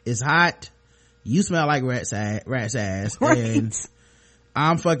stink. It's hot. You smell like rat's ass. Right. And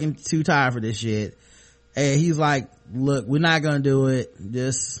I'm fucking too tired for this shit. And he's like, look, we're not gonna do it.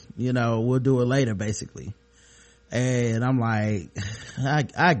 Just, we'll do it later, basically. And I'm like,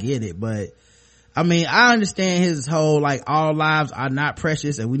 I get it, but I mean, I understand his whole, like, all lives are not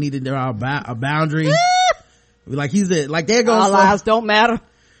precious and we need to draw a boundary. Like they're going, all lives don't matter.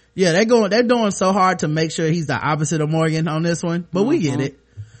 Yeah, they're doing so hard to make sure he's the opposite of Morgan on this one, but we get it.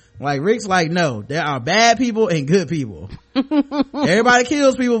 Like, Rick's like, no, there are bad people and good people. Everybody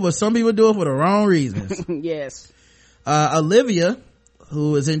kills people, but some people do it for the wrong reasons. Yes. Olivia,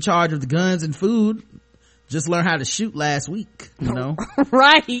 who is in charge of the guns and food, just learned how to shoot last week,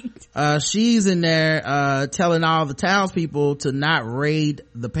 Right. She's in there telling all the townspeople to not raid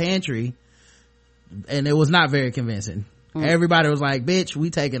the pantry, and it was not very convincing. Everybody was like, bitch, we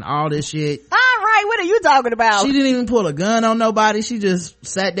taking all this shit. All right, what are you talking about? She didn't even pull a gun on nobody. She just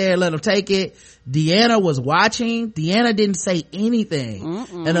sat there and let them take it. Deanna was watching. Deanna didn't say anything.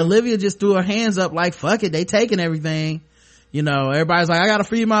 And Olivia just threw her hands up like, fuck it, they taking everything. Everybody's like, I gotta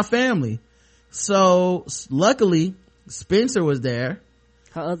feed my family. So luckily Spencer was there,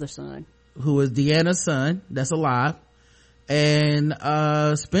 her other son, who was Deanna's son that's alive, and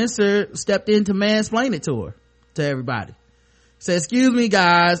Spencer stepped in to mansplain it to everybody. Said, excuse me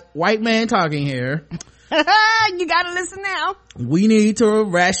guys, white man talking here. You gotta listen now. We need to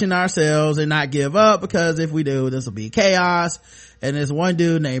ration ourselves and not give up, because if we do, this will be chaos. And this one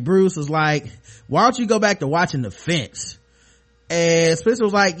dude named Bruce was like, why don't you go back to watching The Fence? And Spencer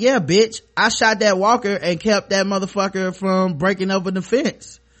was like, yeah, bitch, I shot that walker and kept that motherfucker from breaking open the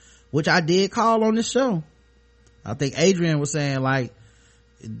fence, which I did call on this show. I think Adrian was saying like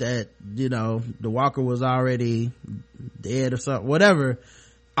that, the walker was already dead or something, whatever.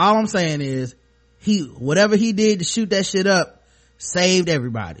 All I'm saying is whatever he did to shoot that shit up saved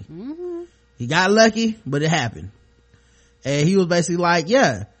everybody. He got lucky, but it happened. And he was basically like,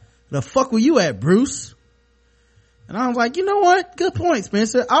 yeah, the fuck were you at, Bruce? And I was like, you know what? Good point,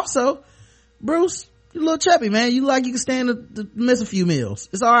 Spencer. Also, Bruce, you're a little chubby, man. You can stand to miss a few meals.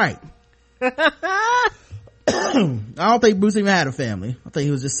 It's all right. I don't think Bruce even had a family. I think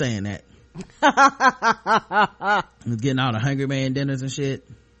he was just saying that. He was getting all the Hungry Man dinners and shit.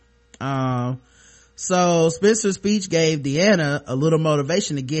 So Spencer's speech gave Deanna a little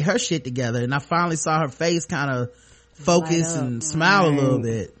motivation to get her shit together, and I finally saw her face kind of focus and smile a little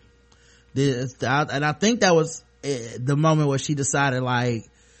bit. And I think that was the moment where she decided like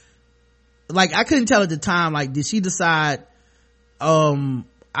I couldn't tell at the time, like, did she decide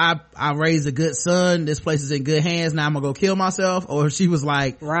I raised a good son, this place is in good hands, now I'm gonna go kill myself? Or she was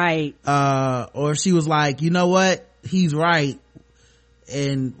like, right, or she was like, you know what, he's right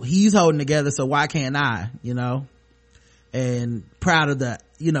and he's holding together, so why can't I, and proud of the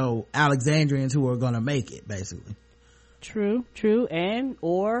Alexandrians who are gonna make it, basically. True. And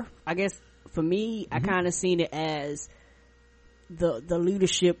or I guess for me, I kind of seen it as the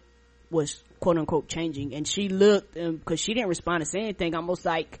leadership was quote unquote changing, and she looked, because she didn't respond to say anything, almost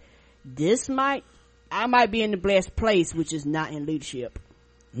like this might I might be in the blessed place, which is not in leadership.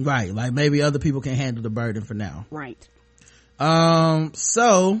 Right. Like maybe other people can handle the burden for now. Right.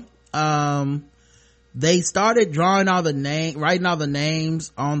 They started writing all the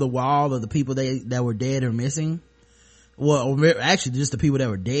names on the wall of the people that were dead or missing. Well, actually just the people that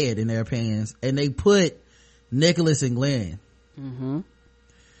were dead in their opinions. And they put Nicholas and Glenn. Mm-hmm.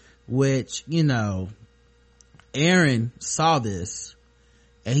 Which, you know, Aaron saw this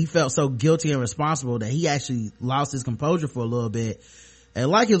and he felt so guilty and responsible that he actually lost his composure for a little bit. And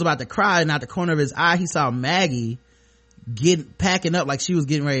like he was about to cry, and out the corner of his eye, he saw Maggie packing up like she was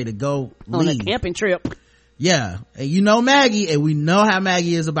getting ready to go on leave. a camping trip. Yeah. And you know Maggie, and we know how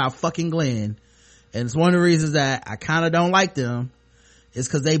Maggie is about fucking Glenn. And it's one of the reasons that I kind of don't like them is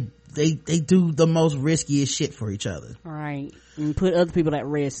because they do the most riskiest shit for each other. Right. And put other people at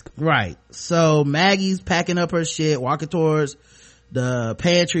risk. Right. So Maggie's packing up her shit, walking towards the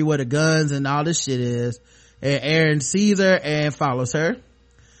pantry where the guns and all this shit is. And Aaron sees her and follows her.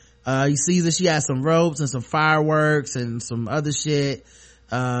 He sees that she has some ropes and some fireworks and some other shit,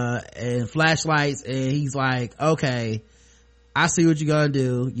 and flashlights. And he's like, okay, I see what you're gonna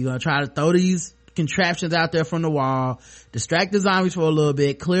do. You're gonna try to throw these contraptions out there from the wall, distract the zombies for a little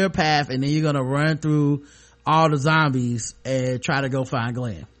bit, clear a path, and then you're gonna run through all the zombies and try to go find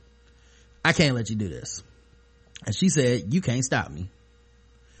Glenn. I can't let you do this. And she said, you can't stop me.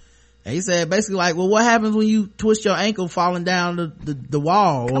 And he said basically like, well, what happens when you twist your ankle falling down the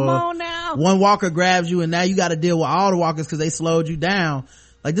wall? Come on now. One walker grabs you and now you got to deal with all the walkers because they slowed you down.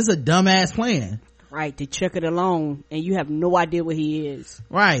 Like, this is a dumbass plan. Right. They chuck it along and you have no idea what he is.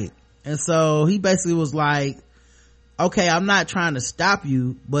 Right. And so he basically was like, okay, I'm not trying to stop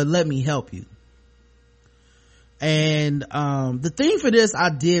you, but let me help you. And the thing for this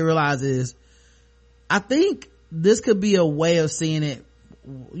I did realize is I think this could be a way of seeing it.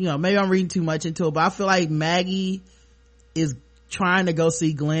 You know, maybe I'm reading too much into it, but I feel like Maggie is trying to go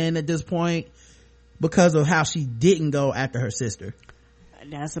see Glenn at this point because of how she didn't go after her sister.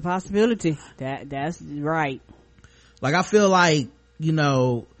 That's a possibility. That's right. Like, I feel like, you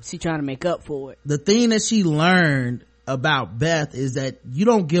know, she trying to make up for it. The thing that she learned about Beth is that you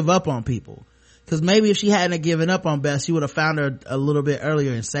don't give up on people. Because maybe if she hadn't given up on Beth, she would have found her a little bit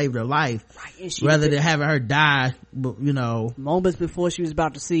earlier and saved her life. Right. Rather than having her die, you know. Moments before she was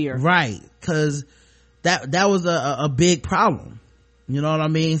about to see her. Right. Because that was a big problem. You know what I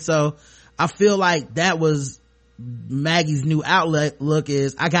mean? So I feel like that was Maggie's new outlook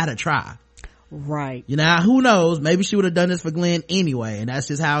is, I gotta try. Right. You know, who knows? Maybe she would have done this for Glenn anyway. And that's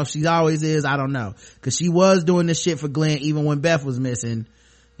just how she always is. I don't know. Because she was doing this shit for Glenn even when Beth was missing.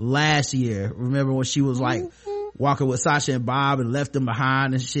 Last year, remember when she was like walking with Sasha and Bob and left them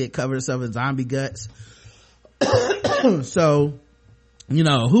behind and shit, covered herself in zombie guts. So, you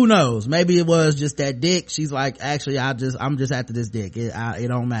know, who knows? Maybe it was just that dick. She's like, actually, I'm just after this dick. It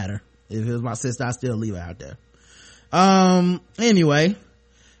don't matter. If it was my sister, I still leave her out there. Anyway,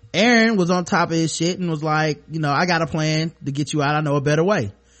 Aaron was on top of his shit and was like, you know, I got a plan to get you out. I know a better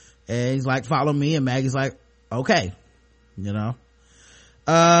way. And he's like, follow me. And Maggie's like, okay, you know.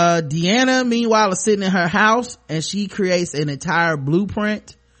 Deanna meanwhile is sitting in her house and she creates an entire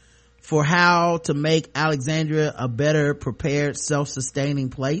blueprint for how to make Alexandria a better prepared self-sustaining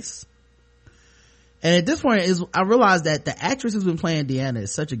place. And at this point I realized that the actress who's been playing Deanna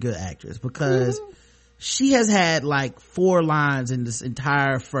is such a good actress because she has had like 4 lines in this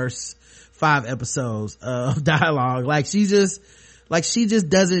entire first 5 episodes of dialogue. Like she just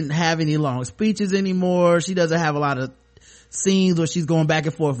doesn't have any long speeches anymore. She doesn't have a lot of scenes where she's going back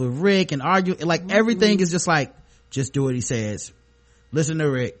and forth with Rick and arguing. Like everything is just like, just do what he says. Listen to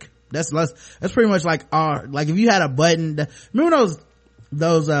Rick. That's pretty much like if you had a button. Remember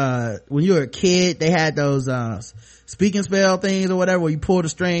those when you were a kid, they had those speak and spell things or whatever where you pull the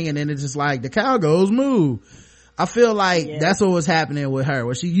string and then it's just like the cow goes moo. I feel like that's what was happening with her,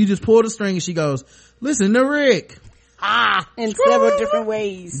 where you just pull the string and she goes, listen to Rick. In several different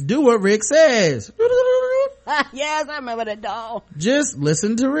ways. Do what Rick says. Yes, I remember that doll. Just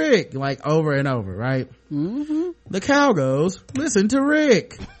listen to Rick, like over and over, right? Mm-hmm. The cow goes, listen to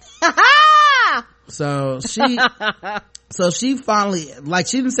Rick. So she finally, like,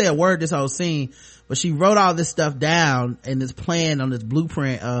 she didn't say a word this whole scene, but she wrote all this stuff down in this plan on this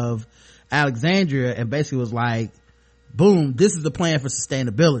blueprint of Alexandria and basically was like, boom, this is the plan for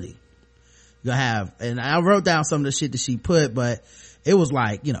sustainability. You have, and I wrote down some of the shit that she put, but it was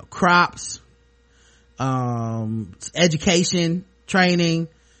like, you know, crops, education, training,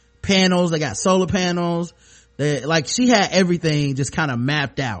 panels. They got solar panels. Like she had everything just kind of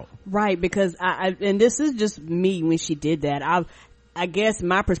mapped out. Right. Because and this is just me when she did that. I guess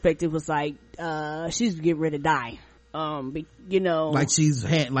my perspective was like, she's getting ready to die. You know, like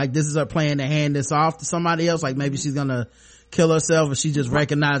like this is her plan to hand this off to somebody else. Like maybe she's gonna kill herself, and she just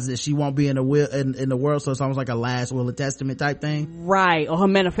recognizes that she won't be in the world, so it's almost like a last will and testament type thing, right? Or her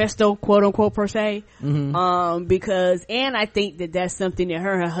manifesto, quote unquote, per se. Because, and I think that that's something that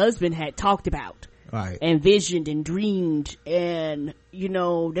her husband had talked about, right, and visioned and dreamed, and you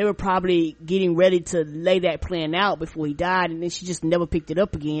know, they were probably getting ready to lay that plan out before he died, and then she just never picked it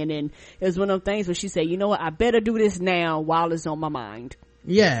up again. And it was one of those things where she said, you know what, I better do this now while it's on my mind.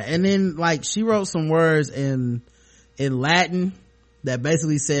 Yeah. And then like she wrote some words in Latin that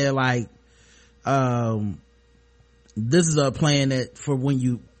basically said like, this is a plan that for when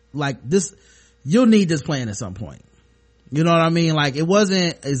you like this, you'll need this plan at some point. You know what I mean? Like it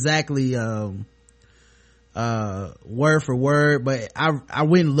wasn't exactly, word for word, but I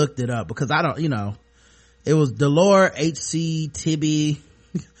went and looked it up because I don't, you know, it was Dolores H.C. Tibby,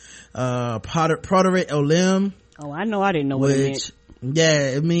 Proterit Olim. Oh, I know, I didn't know what it meant.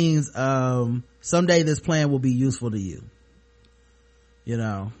 Yeah, it means, someday this plan will be useful to you. You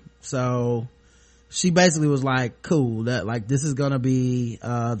know, so she basically was like, cool, that like this is gonna be,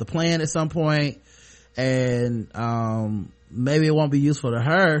 the plan at some point, and, maybe it won't be useful to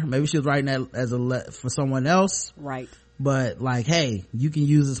her. Maybe she was writing that as for someone else. Right. But like, hey, you can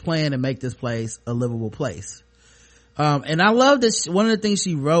use this plan and make this place a livable place. And I love that one of the things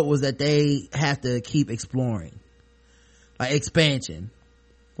she wrote was that they have to keep exploring. Like expansion.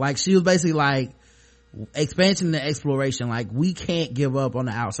 Like she was basically like, expansion and exploration. Like we can't give up on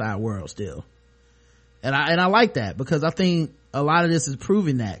the outside world still. And I like that because I think a lot of this is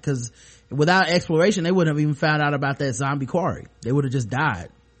proving that, because without exploration they wouldn't have even found out about that zombie quarry. They would have just died.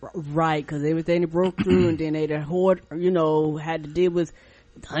 Right, because everything that broke through and then they'd horde, you know, had to deal with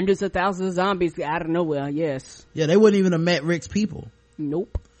hundreds of thousands of zombies out of nowhere. Yes. Yeah, they wouldn't even have met Rick's people.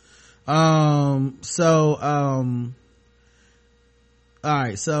 Nope. Alright,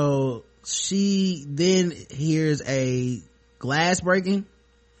 so she then hears a glass breaking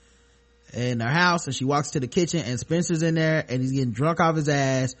in her house, and she walks to the kitchen, and Spencer's in there, and he's getting drunk off his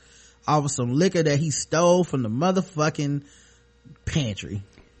ass off of some liquor that he stole from the motherfucking pantry.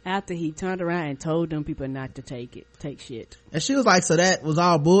 After he turned around and told them people not to take shit. And she was like, so that was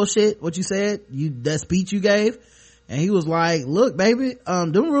all bullshit, what you said? That speech you gave? And he was like, look, baby,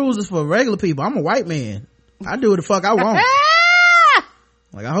 them rules is for regular people. I'm a white man. I do what the fuck I want.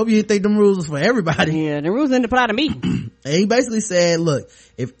 Like, I hope you didn't think them rules was for everybody. Yeah, the rules didn't apply to me. And he basically said, look,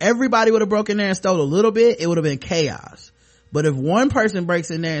 if everybody would have broken in there and stole a little bit, it would have been chaos. But if one person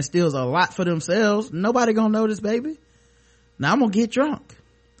breaks in there and steals a lot for themselves, nobody gonna notice, baby. Now I'm gonna get drunk.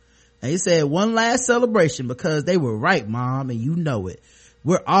 And he said, one last celebration, because they were right, Mom, and you know it.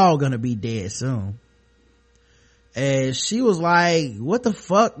 We're all gonna be dead soon. And she was like, what the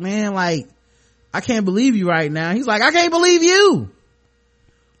fuck, man? Like, I can't believe you right now. He's like, I can't believe you.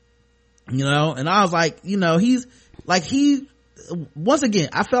 You know, and I was like, you know, once again,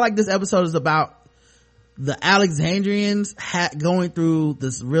 I felt like this episode is about the Alexandrians going through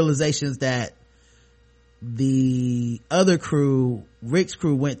this realizations that the other crew, Rick's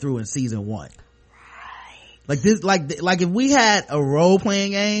crew, went through in season 1. Right. Like this, like if we had a role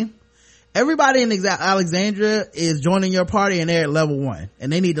playing game, everybody in Alexandria is joining your party and they're at level 1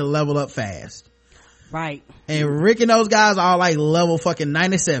 and they need to level up fast. Right. And Rick and those guys are like level fucking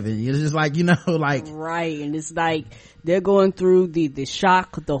 97. It's just like, you know, like. Right. And it's like they're going through the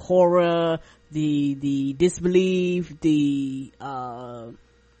shock, the horror, the disbelief, the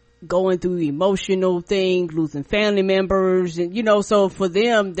going through the emotional things, losing family members, and you know, so for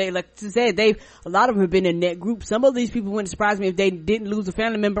them, they, like I said, a lot of them have been in that group. Some of these people wouldn't surprise me if they didn't lose a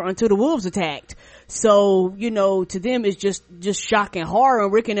family member until the wolves attacked. So, you know, to them it's just shock and horror,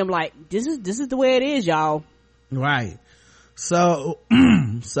 and Rick and them like, this is the way it is, y'all. Right. So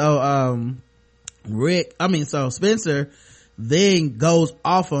Spencer then goes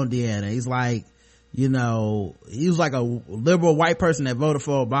off on Deanna. He's like, you know, he was like a liberal white person that voted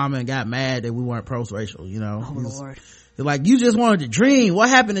for Obama and got mad that we weren't pro-racial, you know. Oh, Lord. He's like, you just wanted to dream. What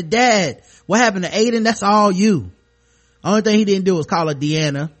happened to Dad? What happened to Aiden? That's all you. Only thing he didn't do was call her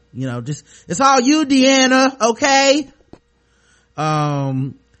Deanna. You know, just, it's all you, Deanna, okay?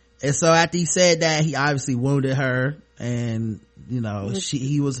 And so after he said that, he obviously wounded her, and, you know,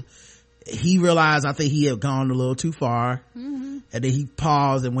 he realized, I think he had gone a little too far, and then he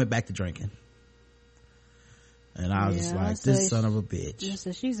paused and went back to drinking. And I was just like, this son of a bitch.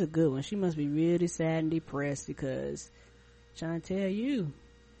 So she's a good one. She must be really sad and depressed, because trying to tell you,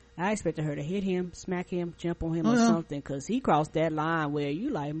 I expected her to hit him, smack him, jump on him or something, because he crossed that line where you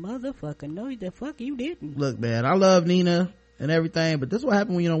like, motherfucker, no, the fuck you didn't. Look, man, I love Nina, and everything, but this is what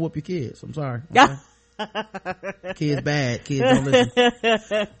happened when you don't whoop your kids. I'm sorry. Okay? Kids bad. Kids don't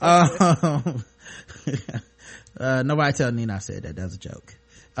listen. Nobody tell Nina I said that. That's a joke.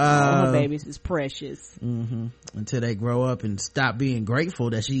 My babies is precious. Until they grow up and stop being grateful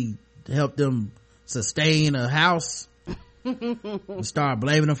that she helped them sustain a house and start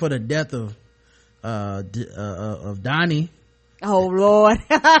blaming them for the death of Donnie. Oh Lord.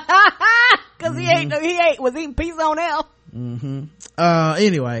 Cause he was eating pizza on them.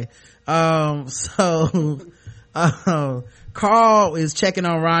 Anyway, Carl is checking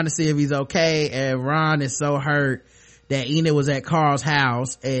on Ron to see if he's okay, and Ron is so hurt that Enid was at Carl's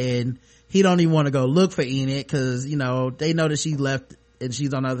house, and he don't even want to go look for Enid because they know that she left and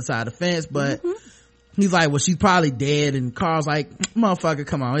she's on the other side of the fence, but he's like, well, she's probably dead, and Carl's like, motherfucker,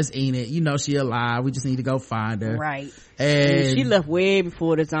 come on, it's Enid, she alive, we just need to go find her. Right. And she left way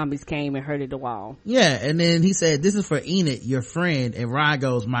before the zombies came and hurted the wall. Yeah, and then he said, this is for Enid, your friend, and Ron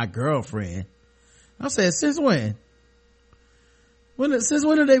goes, my girlfriend. I said, since when? Since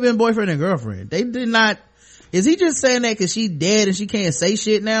when have they been boyfriend and girlfriend? They did not. Is he just saying that because she's dead and she can't say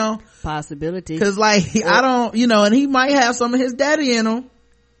shit now? Possibility. Because I don't, and he might have some of his daddy in him.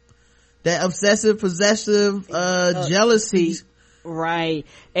 That obsessive, possessive, jealousy. Right.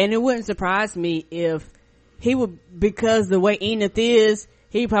 And it wouldn't surprise me if he would, because the way Enid is,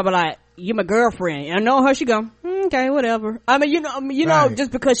 he probably like, you're my girlfriend. I know her, she go, okay, whatever. I mean, right.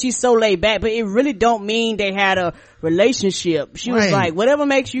 Just because she's so laid back, but it really don't mean they had a relationship. She was like, whatever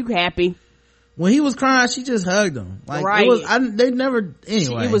makes you happy. When he was crying, she just hugged him. Right. They never,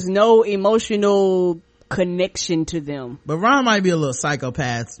 anyway. It was no emotional connection to them. But Ron might be a little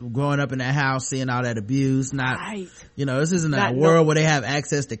psychopath growing up in that house, seeing all that abuse. Right. This isn't a world where they have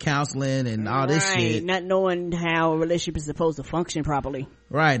access to counseling and all this shit. Not knowing how a relationship is supposed to function properly.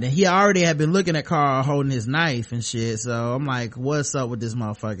 Right. And he already had been looking at Carl holding his knife and shit. So I'm like, what's up with this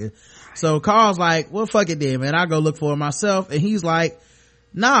motherfucker? So Carl's like, well, fuck it then, man. I'll go look for it myself. And he's like,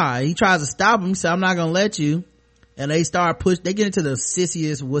 nah. He tries to stop him. He said, I'm not gonna let you. And they get into the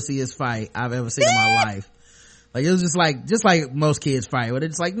sissiest, wussiest fight I've ever seen in my life. Like, it was just like most kids fight, but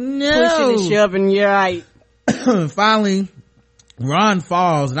it's like, no. Pushing and shoving, you're right. Finally, Ron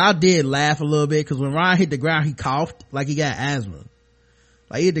falls, and I did laugh a little bit, because when Ron hit the ground, he coughed like he got asthma.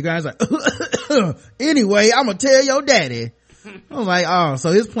 Like, he hit the ground, he's like, anyway, I'm gonna tell your daddy. I was like, oh,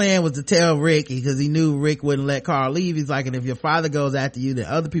 so his plan was to tell Rick, because he knew Rick wouldn't let Carl leave. He's like, and if your father goes after you, then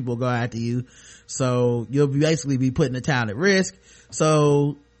other people go after you. So you'll basically be putting the town at risk.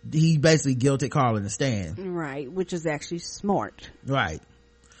 So he basically guilted Carl in the stand. Right, which is actually smart. Right.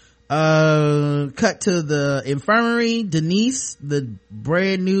 Cut to the infirmary. Denise, the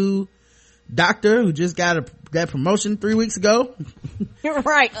brand new doctor who just got that promotion 3 weeks ago.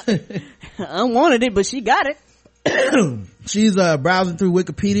 Right. Unwanted it, but she got it. She's browsing through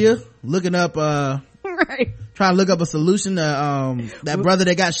Wikipedia, looking up right, trying to look up a solution to that brother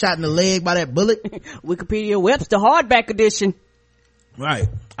that got shot in the leg by that bullet. Wikipedia Webster hardback edition. Right.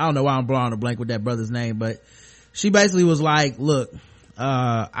 I don't know why I'm blowing a blank with that brother's name, but she basically was like, look,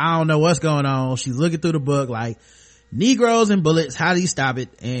 I don't know what's going on. She's looking through the book like, Negroes and bullets, how do you stop it?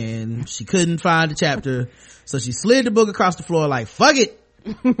 And she couldn't find the chapter, so she slid the book across the floor like, fuck it.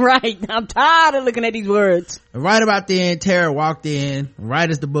 Right. I'm tired of looking at these words. And right about then, Tara walked in right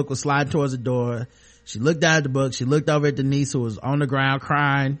as the book was sliding towards the door. She looked down at the book. She looked over at Denise, who was on the ground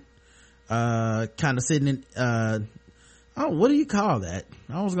crying, kind of sitting in, what do you call that?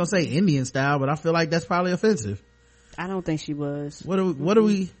 I was gonna say Indian style, but I feel like that's probably offensive. I don't think she was. What?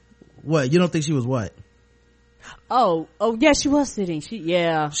 You don't think she was what? Oh, yeah, she was sitting. She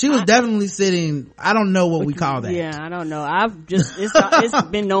was definitely sitting. I don't know what we call that. Yeah, I don't know. It's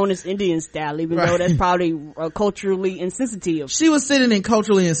been known as Indian style, even though that's probably culturally insensitive. She was sitting in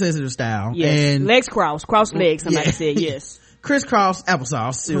culturally insensitive style. Yes. And legs crossed legs, somebody said, yes. Crisscross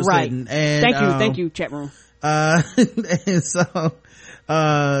applesauce. She was sitting. And, thank you, chat room. And so,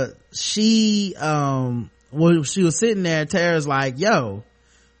 she was sitting there, Tara's like, yo,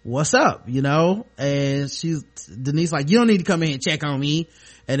 what's up, and Denise like, you don't need to come in and check on me.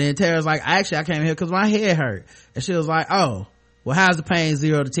 And then Tara's like, I came here because my head hurt. And she was like, oh, well, how's the pain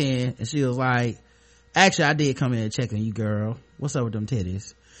 0 to 10? And she was like, actually, I did come in and check on you, girl. What's up with them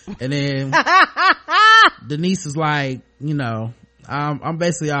titties? And then Denise is like, I'm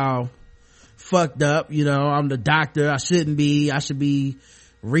basically all fucked up, I'm the doctor. I should be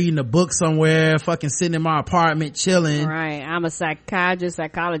reading a book somewhere, fucking sitting in my apartment chilling. Right. I'm a psychologist.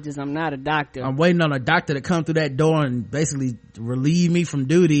 I'm not a doctor. I'm waiting on a doctor to come through that door and basically relieve me from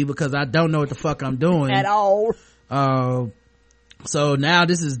duty because I don't know what the fuck I'm doing at all. So now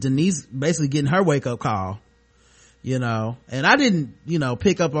this is Denise basically getting her wake up call, and I didn't,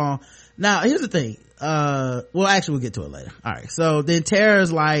 pick up on. Now, here's the thing. Well, actually, we'll get to it later. All right. So then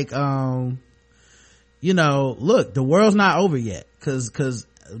Tara's like, look, the world's not over yet. Cause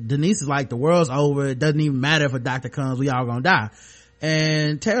Denise is like, the world's over. It doesn't even matter if a doctor comes. We all gonna die.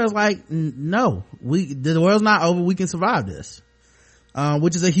 And Tara's like, no, the world's not over. We can survive this.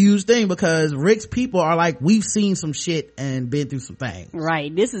 Which is a huge thing because Rick's people are like, we've seen some shit and been through some things.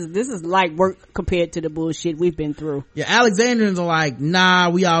 Right. This is light work compared to the bullshit we've been through. Yeah, Alexandrians are like, nah,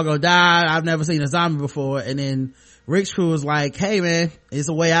 we all gonna die. I've never seen a zombie before. And then Rick's crew is like, hey man, it's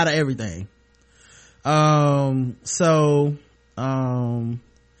a way out of everything.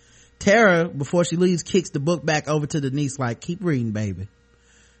 Tara, before she leaves, kicks the book back over to Denise like, keep reading, baby.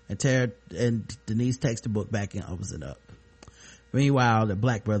 And Denise takes the book back and opens it up. Meanwhile, the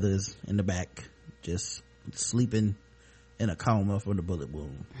black brother is in the back, just sleeping in a coma from the bullet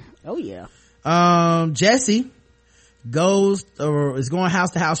wound. Oh yeah. Jessie is going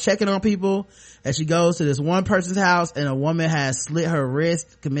house to house checking on people, as she goes to this one person's house and a woman has slit her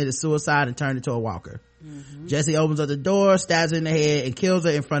wrist, committed suicide, and turned into a walker. Jessie opens up the door, stabs her in the head, and kills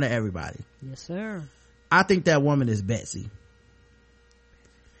her in front of everybody. Yes, sir. I think that woman is Betsy.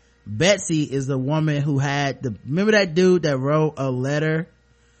 Betsy is the woman who remember that dude that wrote a letter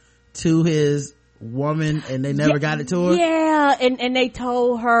to his woman and they never got it to her? Yeah, and they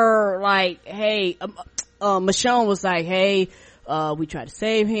told her like, hey, Michonne was like, hey, we tried to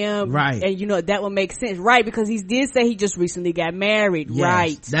save him. Right. And that would make sense. Right, because he did say he just recently got married. Yes,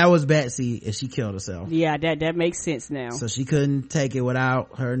 right. That was Betsy and she killed herself. Yeah, that makes sense now. So she couldn't take it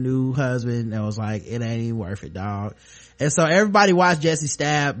without her new husband and was like, it ain't even worth it, dog. And so everybody watched Jessie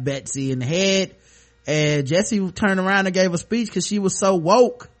stab Betsy in the head, and Jessie turned around and gave a speech because she was so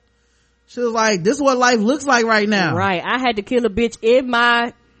woke. She was like, this is what life looks like right now. Right. I had to kill a bitch in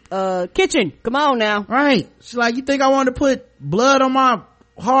my kitchen. Come on now. Right. She's like, you think I wanted to put blood on my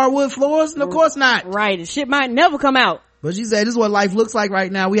hardwood floors? And of course not. Right. The shit might never come out. But she said, this is what life looks like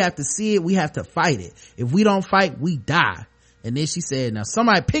right now. We have to see it. We have to fight it. If we don't fight, we die. And then she said, now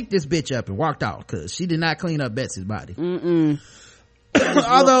somebody picked this bitch up and walked out because she did not clean up Betsy's body.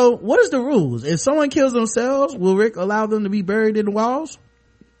 Although, what is the rules? If someone kills themselves, will Rick allow them to be buried in the walls?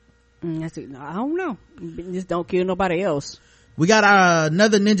 I don't know. Just don't kill nobody else. We got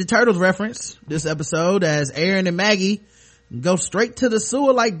another Ninja Turtles reference this episode as Aaron and Maggie go straight to the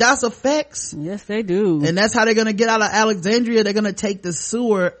sewer like Das Effects. Yes, they do. And that's how they're gonna get out of Alexandria. They're gonna take the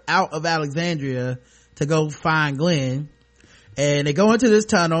sewer out of Alexandria to go find Glenn. And they go into this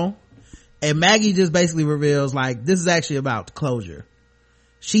tunnel, and Maggie just basically reveals like, this is actually about closure.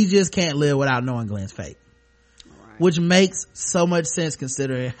 She just can't live without knowing Glenn's fate. Right. Which makes so much sense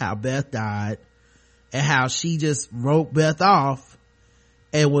considering how Beth died and how she just wrote Beth off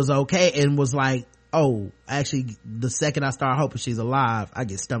and was okay and was like, oh, actually the second I start hoping she's alive, I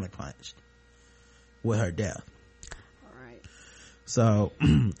get stomach punched with her death. All right. So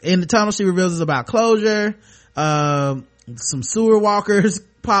in the tunnel, she reveals it's about closure. Some sewer walkers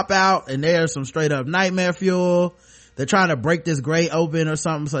pop out and there's some straight up nightmare fuel. They're trying to break this grate open or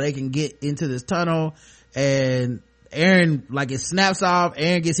something so they can get into this tunnel, and Aaron, like, it snaps off.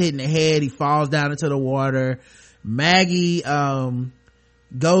 Aaron gets hit in the head. He falls down into the water. Maggie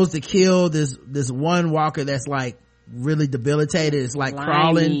goes to kill this one walker that's like really debilitated. It's like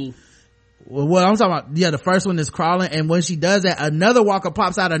crawling. Well, I'm talking about, the first one is crawling, and when she does that, another walker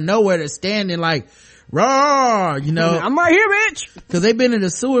pops out of nowhere that's standing like, raw, I'm right here, bitch. Because they've been in the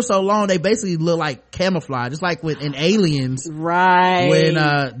sewer so long, they basically look like camouflage, just like in Aliens, right? When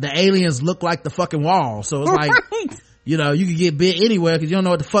the aliens look like the fucking wall, so it's like, right. You can get bit anywhere because you don't know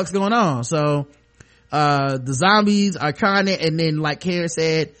what the fuck's going on. So the zombies are trying it, and then like Karen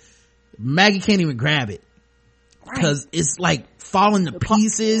said, Maggie can't even grab it because it's like falling to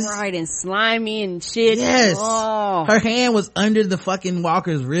pieces, right, and slimy and shit. Yes. Oh. Her hand was under the fucking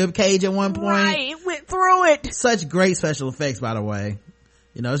walker's rib cage at one point. Right, it went through it. Such great special effects, by the way.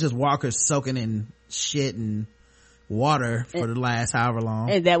 It's just walkers soaking in shit and water for the last however long.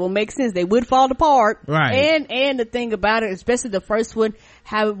 And that will make sense. They would fall apart. Right. And the thing about it, especially the first one,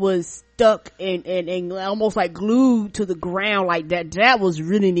 how it was stuck and almost like glued to the ground like that. That was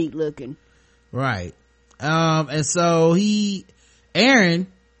really neat looking. Right. And so Aaron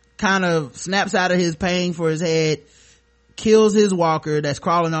kind of snaps out of his pain for his head, kills his walker that's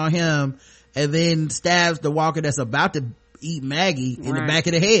crawling on him, and then stabs the walker that's about to eat Maggie in the back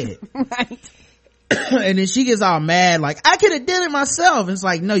of the head. Right. And then she gets all mad, like, I could have did it myself. It's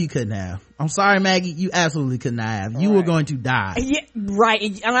like, no, you couldn't have. I'm sorry, Maggie, you absolutely could not have. You were going to die. Yeah, right.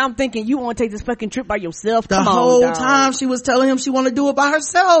 And I'm thinking, you want to take this fucking trip by yourself? The Come whole on, time she was telling him she wanted to do it by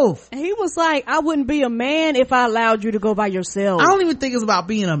herself. And he was like, I wouldn't be a man if I allowed you to go by yourself. I don't even think it's about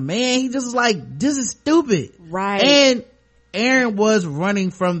being a man. He just was like, this is stupid. Right. And Aaron was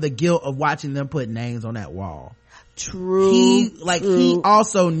running from the guilt of watching them put names on that wall. True. He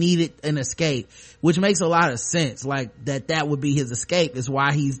also needed an escape, which makes a lot of sense. Like that would be his escape. Is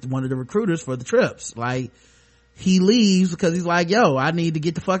why he's one of the recruiters for the trips. Like he leaves because he's like, yo, I need to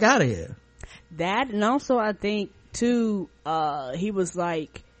get the fuck out of here. That, and also I think too, he was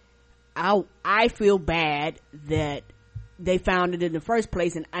like, I feel bad that they found it in the first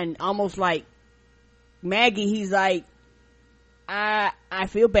place, and almost like Maggie, he's like, I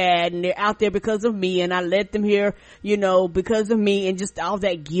feel bad and they're out there because of me and I let them here, because of me, and just all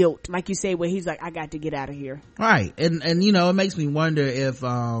that guilt, like you say, where he's like, I got to get out of here. Right. And it makes me wonder if,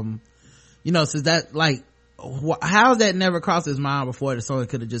 since that, like, how's that never crossed his mind before that someone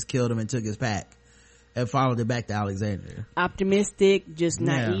could have just killed him and took his pack and followed it back to Alexandria? Optimistic, just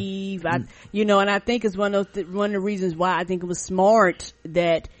naive. And I think it's one of the reasons why I think it was smart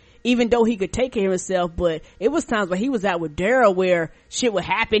that, even though he could take care of himself, but it was times where he was out with Daryl where shit would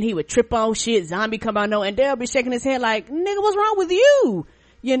happen, he would trip on shit, zombie come out, and Daryl be shaking his head like, nigga, what's wrong with you?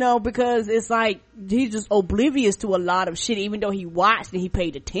 Because it's like, he's just oblivious to a lot of shit. Even though he watched and he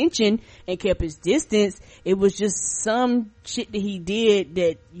paid attention and kept his distance, it was just some shit that he did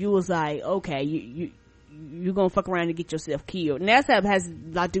that you was like, okay, you gonna fuck around and get yourself killed. And that's how has a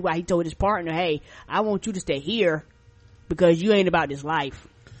lot to do why he told his partner, hey, I want you to stay here because you ain't about this life.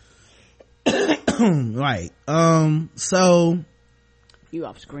 Right. So you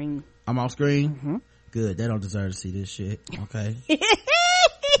off screen. I'm off screen. Mm-hmm. Good. They don't deserve to see this shit. Okay.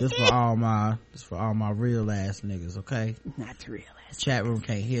 This for all my real ass niggas. Okay. Not real ass. Chat room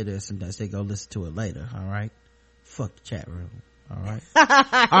can't hear this unless they go listen to it later. All right. Fuck the chat room. All right.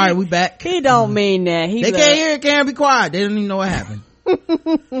 All right. We back. He don't mean that. They can't hear it. Can't be quiet. They don't even know what happened.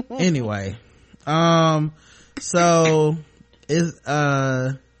 Anyway. So is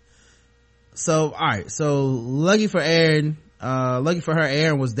So, alright, so lucky for her,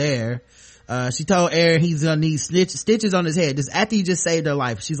 Aaron was there. She told Aaron he's gonna need stitches on his head. This after you just saved her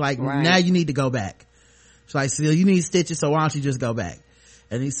life. She's like, right. Now you need to go back. She's like, Seal, you need stitches, so why don't you just go back?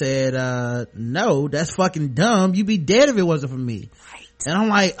 And he said, no, that's fucking dumb. You'd be dead if it wasn't for me. Right. And I'm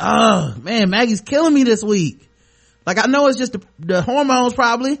like, oh man, Maggie's killing me this week. Like, I know it's just the hormones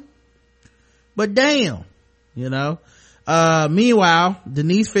probably, but damn, meanwhile,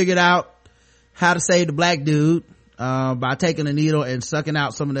 Denise figured out how to save the black dude by taking a needle and sucking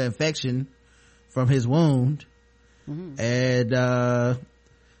out some of the infection from his wound, and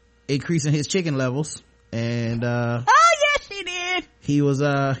increasing his chicken levels. And oh yes, she did. He was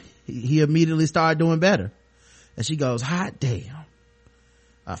he immediately started doing better. And she goes, hot damn,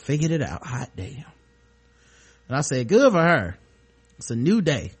 I figured it out. Hot damn. And I said, good for her. It's a new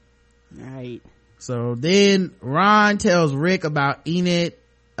day. Right. So then Ron tells Rick about Enid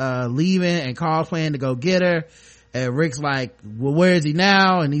leaving and Carl's plan to go get her, and Rick's like, well, where is he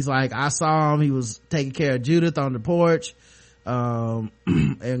now? And he's like, I saw him, he was taking care of Judith on the porch. And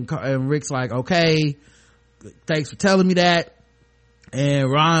Rick's like, okay, thanks for telling me that. And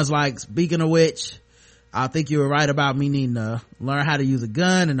Ron's like, speaking of which, I think you were right about me needing to learn how to use a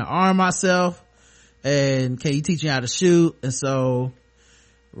gun and to arm myself, and can you teach me how to shoot? And so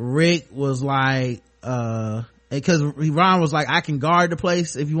Rick was like, because Ron was like, I can guard the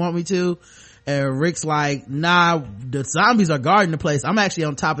place if you want me to. And Rick's like, nah, the zombies are guarding the place. I'm actually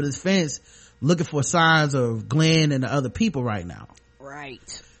on top of this fence looking for signs of Glenn and the other people right now. Right.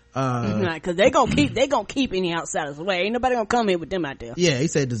 Cause they gonna keep any outsiders away. Ain't nobody gonna come in with them out there. Yeah, he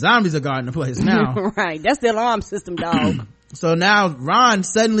said the zombies are guarding the place now. Right. That's the alarm system, dog. So now Ron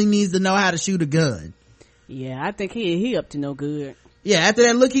suddenly needs to know how to shoot a gun. Yeah, I think he up to no good. Yeah, after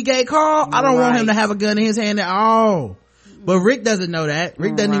that look he gave Carl, I don't want him to have a gun in his hand at all. But Rick doesn't know that.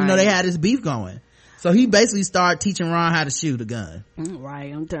 Rick doesn't even know they had this beef going. So he basically started teaching Ron how to shoot a gun.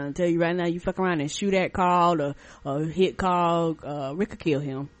 Right. I'm trying to tell you right now, you fuck around and shoot at Carl or hit Carl, Rick could kill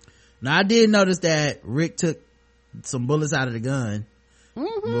him. Now I did notice that Rick took some bullets out of the gun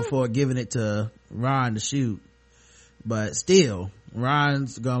before giving it to Ron to shoot. But still,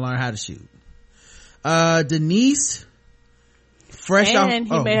 Ron's gonna learn how to shoot. Denise, he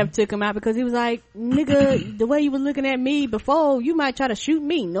may have took him out because he was like, nigga, the way you was looking at me before, you might try to shoot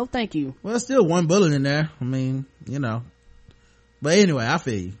me. No thank you. Well, still one bullet in there. I mean, but anyway, I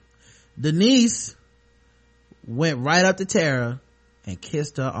feel you. Denise went right up to Tara and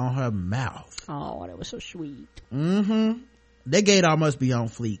kissed her on her mouth. Oh, that was so sweet. That gaydar must be on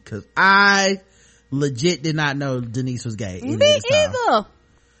fleek, because I legit did not know Denise was gay. Me either.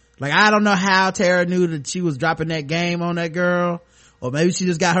 Like, I don't know how Tara knew that she was dropping that game on that girl, or maybe she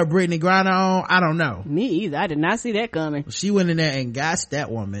just got her Brittany Griner on. I don't know. Me either. I did not see that coming. She went in there and got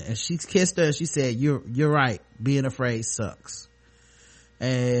that woman, and she kissed her, and she said, you're right, being afraid sucks.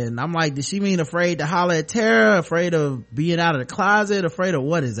 And I'm like, did she mean afraid to holler at Tara, afraid of being out of the closet, afraid of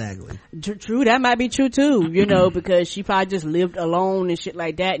what exactly? True, that might be true too, you know, because she probably just lived alone and shit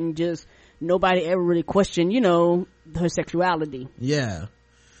like that, and just nobody ever really questioned, you know, her sexuality. Yeah.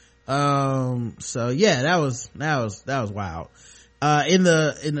 So yeah, that was wild. In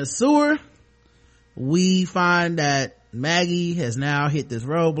the sewer, we find that Maggie has now hit this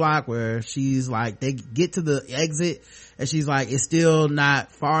roadblock where she's like, they get to the exit and she's like, it's still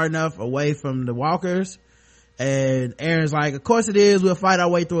not far enough away from the walkers. And Aaron's like, of course it is, we'll fight our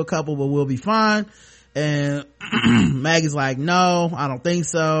way through a couple, but we'll be fine. And Maggie's like, no, I don't think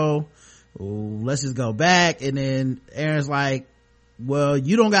so. Ooh, let's just go back. And then Aaron's like, well,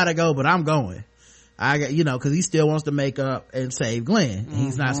 you don't gotta go, but I'm going. I got, you know, cause he still wants to make up and save Glenn.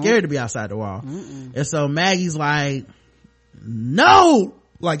 He's not scared to be outside the wall. And so Maggie's like, no,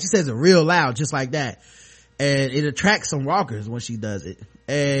 like she says it real loud, just like that. And it attracts some walkers when she does it.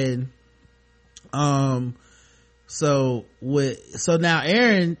 And, so now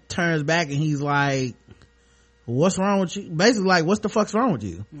Aaron turns back and he's like, what's wrong with you? Basically like, what's the fuck's wrong with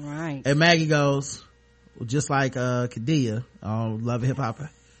you? Right. And Maggie goes, just like, Kadia, Love and Hip Hop.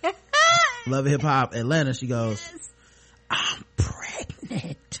 Love and Hip Hop Atlanta, she goes, I'm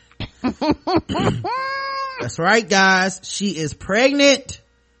pregnant. That's right, guys, she is pregnant,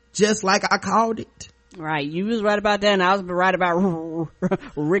 just like I called it. Right, you was right about that, and I was right about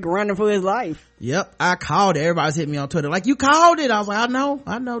Rick running for his life. Yep, I called it. Everybody's hitting me on Twitter like, you called it. I was like, I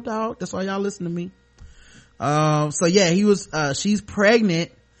know, dog, that's why y'all listen to me. So yeah, she's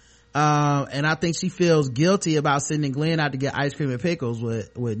pregnant, and I think she feels guilty about sending Glenn out to get ice cream and pickles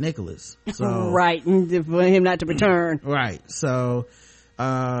with Nicholas. So right, for him not to return. Right, so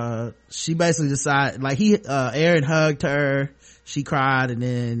she basically decided, like, Aaron hugged her, she cried, and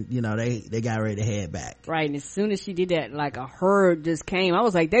then, you know, they got ready to head back. Right, and as soon as she did that, like a herd just came. I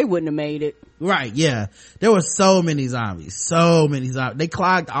was like, they wouldn't have made it. Right, yeah, there were so many zombies. They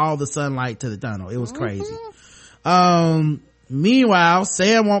clogged all the sunlight to the tunnel. It was crazy. Meanwhile,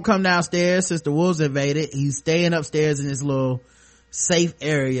 Sam won't come downstairs since the wolves invaded. He's staying upstairs in this little safe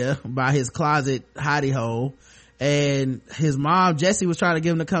area by his closet hidey hole, and his mom Jessie was trying to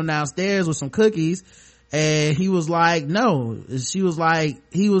get him to come downstairs with some cookies, and he was like, no. She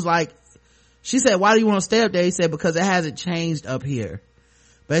said, why do you want to stay up there? He said, because it hasn't changed up here,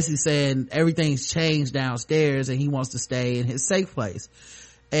 basically saying everything's changed downstairs and he wants to stay in his safe place.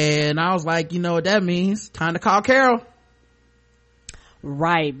 And I was like, you know what that means, time to call Carol.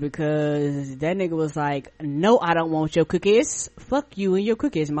 Right, because that nigga was like, no, I don't want your cookies, fuck you and your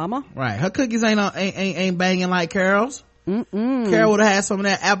cookies, mama. Right, her cookies ain't banging like Carol's. Carol would have had some of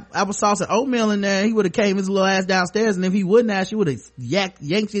that applesauce and oatmeal in there. He would have came his little ass downstairs, and if he wouldn't have, she would have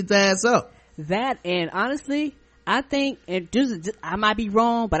yanked his ass up. That, and honestly, I think, and I might be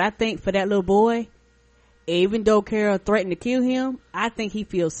wrong, but I think for that little boy, even though Carol threatened to kill him, I think he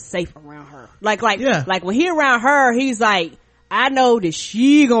feels safe around her. Like when he around her, he's like, I know that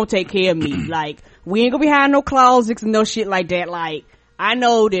she gonna take care of me. Like, we ain't gonna be hiding no closets and no shit like that. Like, I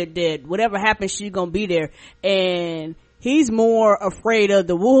know that whatever happens, she's gonna be there. And he's more afraid of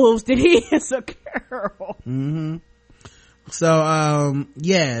the wolves than he is of Carol. So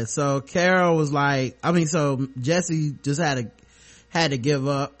so Carol was like, so Jessie just had to give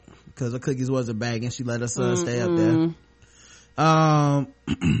up because the cookies wasn't bagging. She let her son stay up there.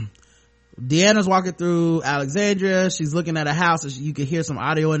 Deanna's walking through Alexandria. She's looking at a house, and you can hear some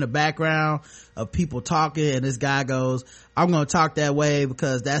audio in the background of people talking, and this guy goes, I'm gonna talk that way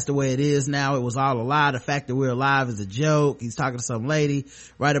because that's the way it is now. It was all a lie. The fact that we're alive is a joke. He's talking to some lady.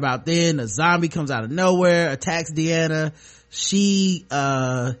 Right about then, a zombie comes out of nowhere, attacks Deanna. She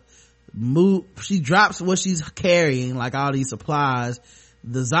drops what she's carrying, like all these supplies.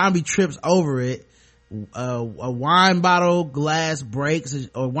 The zombie trips over it. A wine bottle breaks, and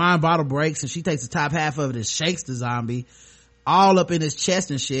she takes the top half of it and shakes the zombie. all up in his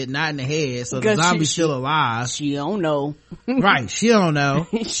chest and shit, not in the head, so the zombie's still alive. She don't know. Right, she don't know.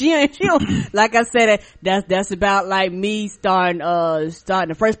 she don't, like I said, that's about like me starting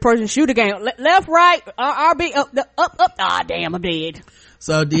the first person shooter game. Left, right, RB, up. Ah, damn, I'm dead.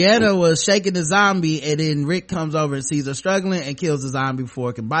 So Deanna was shaking the zombie, and then Rick comes over and sees her struggling and kills the zombie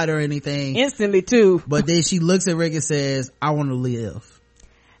before it can bite her or anything. Instantly too. But then she looks at Rick and says, I want to live.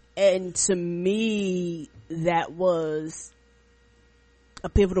 And to me, that was a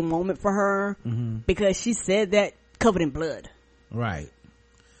pivotal moment for her, because she said that covered in blood. Right.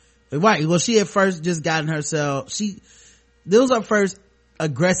 Well, she had first just gotten herself, this was her first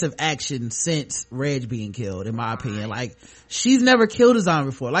aggressive action since Reg being killed, in my opinion. Like, she's never killed a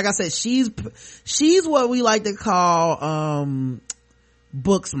zombie before. Like I said, she's what we like to call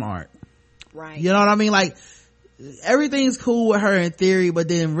book smart. Right. You know what I mean? Like, everything's cool with her in theory, but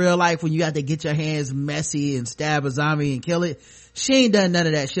then in real life, when you got to get your hands messy and stab a zombie and kill it, she ain't done none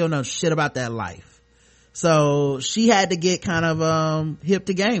of that. She don't know shit about that life. So she had to get kind of hip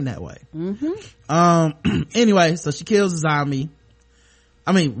to game that way. Anyway, so she kills the zombie.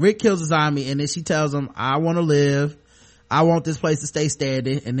 Rick kills the zombie, and then she tells him, I want to live. I want this place to stay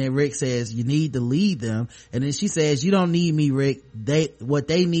standing. And then Rick says, you need to lead them. And then she says, you don't need me, Rick. They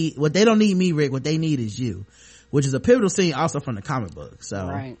don't need me, Rick. What they need is you, which is a pivotal scene also from the comic book.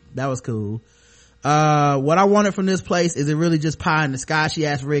 So that was cool. What I wanted from this place, is it really just pie in the sky? She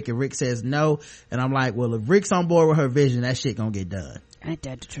asked Rick, and Rick says no. And I'm like, well, if Rick's on board with her vision, that shit gonna get done. Ain't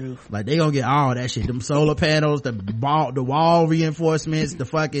that the truth? Like, they gonna get all that shit. Them solar panels, the wall reinforcements, the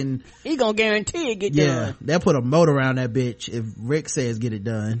fucking... He gonna guarantee it get done. Yeah, they'll put a moat around that bitch if Rick says get it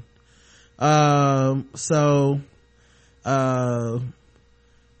done.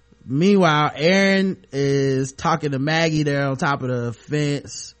 Meanwhile, Aaron is talking to Maggie there on top of the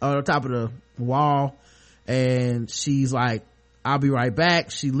fence, or on top of the wall, and she's like, I'll be right back.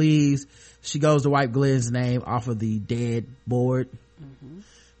 She leaves. She goes to wipe Glenn's name off of the dead board,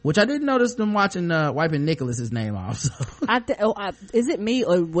 which I didn't notice them wiping Nicholas's name off. So. Is it me,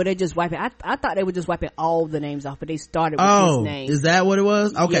 or were they just wiping? I thought they were just wiping all the names off, but they started with his name. Is that what it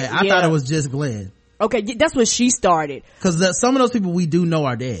was? Okay, I thought it was just Glenn. Okay, that's what she started. Because some of those people we do know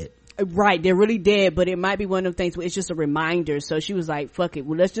are dead. Right, they're really dead, but it might be one of them things where it's just a reminder. So she was like, fuck it,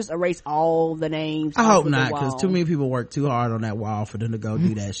 well, let's just erase all the names. I hope not, because too many people work too hard on that wall for them to go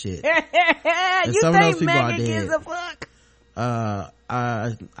do that shit. And you some think of those people Megan are dead. gives a fuck?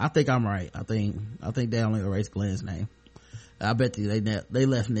 I think I'm right. I think they only erased Glenn's name. I bet they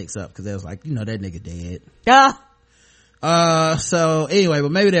left Nick's up because they was like, that nigga dead. So anyway,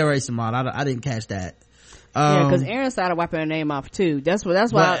 but maybe they erased him out. I didn't catch that. Yeah, because Aaron started wiping her name off too. That's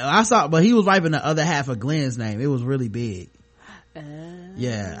why I saw, but he was wiping the other half of Glenn's name. It was really big.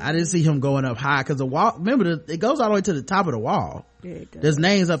 Yeah, I didn't see him going up high because the wall, remember, it goes all the way to the top of the wall. Yeah, there's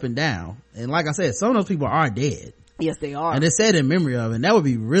names up and down, and like I said, some of those people are dead. Yes, they are. And it's said in memory of, and that would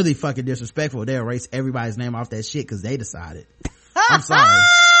be really fucking disrespectful if they erase everybody's name off that shit because they decided. I'm sorry.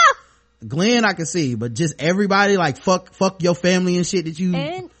 Glenn I can see, but just everybody, like fuck your family and shit that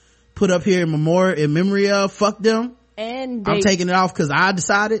you put up here in memory of, fuck them. And I'm taking it off because I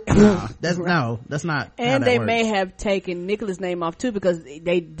decided. That's not. And they may have taken Nicholas' name off too because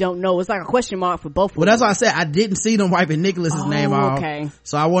they don't know. It's like a question mark for both of them. Well, that's why I said I didn't see them wiping Nicholas's name off. Okay.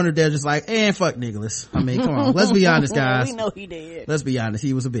 So I wondered they're just like, fuck Nicholas. I mean, come on, let's be honest, guys. We know he did. Let's be honest,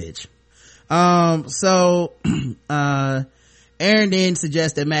 he was a bitch. So Aaron then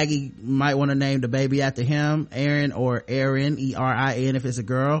suggests that Maggie might want to name the baby after him, Aaron or Erin, Erin if it's a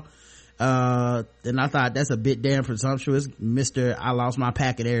girl. And I thought that's a bit damn presumptuous, Mr. I lost my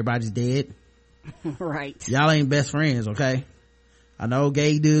packet, everybody's dead. Right. Y'all ain't best friends, okay? I know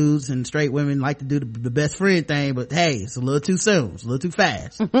gay dudes and straight women like to do the best friend thing, but hey, it's a little too soon. It's a little too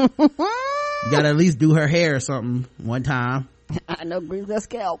fast. You gotta at least do her hair or something one time. I know, grease that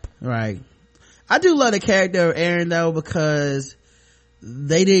scalp. Right. I do love the character of Aaron though, because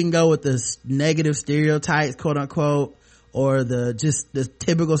they didn't go with the negative stereotypes, quote unquote, or the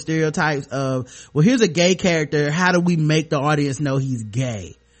typical stereotypes of, well, here's a gay character, how do we make the audience know he's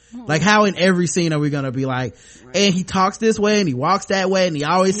gay? Like, how in every scene are we gonna be like, and he talks this way and he walks that way and he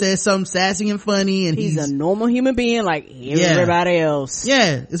always says something sassy and funny and he's a normal human being like everybody else.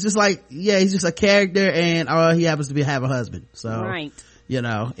 Yeah, it's just like, he's just a character and he happens to have a husband. So right.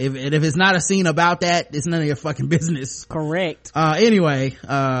 If it's not a scene about that, it's none of your fucking business. Correct. Anyway,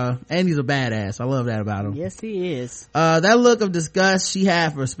 Andy's a badass. I love that about him. Yes, he is. That look of disgust she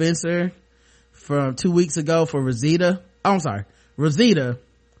had for Spencer from 2 weeks ago for Rosita. Oh, I'm sorry. Rosita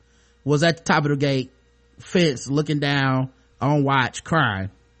was at the top of the gate fence looking down on watch crying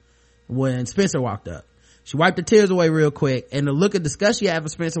when Spencer walked up. She wiped the tears away real quick, and the look of disgust she had for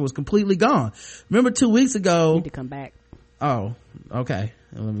Spencer was completely gone. Remember 2 weeks ago? Need to come back. Oh, okay.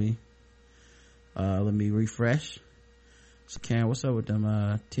 Let me refresh. So Karen, what's up with them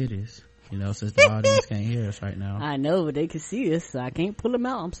titties? You know, since the audience can't hear us right now. I know, but they can see us, so I can't pull them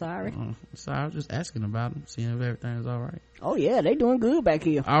out. I'm sorry. So I was just asking about them, seeing if everything is all right. Oh yeah, they doing good back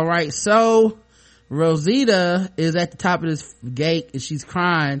here. All right, so Rosita is at the top of this gate and she's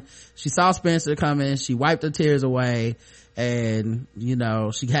crying. She saw Spencer coming. She wiped her tears away, and you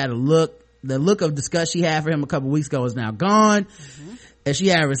know, she had the look of disgust she had for him a couple weeks ago is now gone. And she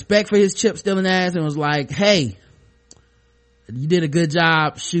had respect for his chip stealing ass and was like, hey, you did a good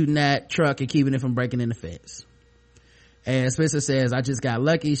job shooting that truck and keeping it from breaking in the fence. And Spencer says, I just got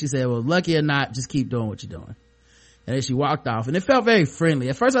lucky. She said, well, lucky or not, just keep doing what you're doing. And then she walked off, and it felt very friendly.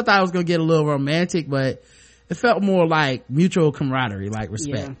 At first I thought it was gonna get a little romantic, but it felt more like mutual camaraderie, like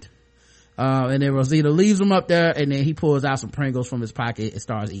respect. Yeah. And then Rosita leaves him up there, and then he pulls out some Pringles from his pocket and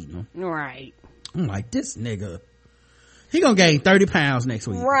starts eating them. Right. I'm like, this nigga, he gonna gain 30 pounds next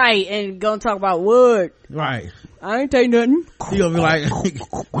week. Right, and gonna talk about what? Right. I ain't take nothing. He gonna be like,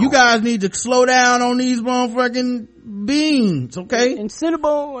 you guys need to slow down on these motherfucking beans, okay? And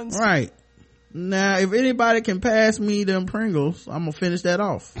Cinnabons. Right. Now, if anybody can pass me them Pringles, I'm gonna finish that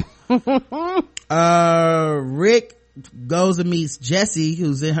off. Rick goes and meets Jessie,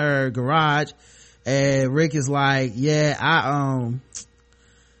 who's in her garage, and Rick is like, yeah, I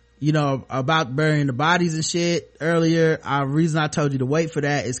you know, about burying the bodies and shit earlier, reason I told you to wait for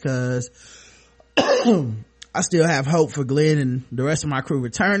that is cause I still have hope for Glenn and the rest of my crew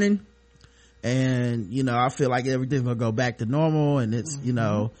returning, and you know, I feel like everything's gonna go back to normal, and it's you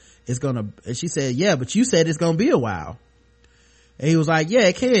know, it's gonna, and she said, yeah, but you said it's gonna be a while. And he was like,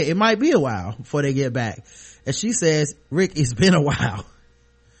 yeah, it might be a while before they get back. And she says, Rick, it's been a while.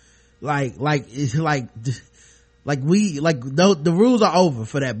 The rules are over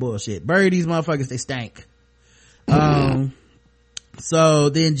for that bullshit. Bury these motherfuckers, they stank. So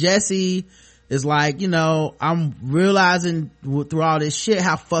then Jessie is like, you know, I'm realizing through all this shit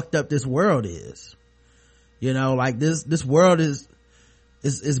how fucked up this world is. You know, like this world is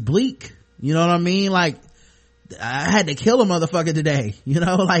bleak. You know what I mean? Like, I had to kill a motherfucker today. You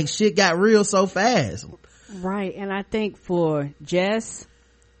know, like shit got real so fast. Right. And I think for Jess,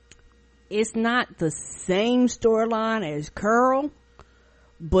 it's not the same storyline as Curl,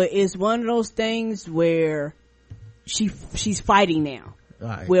 but it's one of those things where she's fighting now.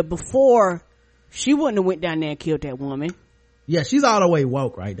 Right. Where before she wouldn't have went down there and killed that woman. Yeah, she's all the way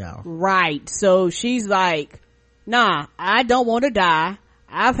woke right now. Right. So she's like, nah, I don't want to die.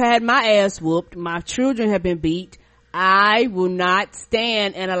 I've had my ass whooped. My children have been beat. I will not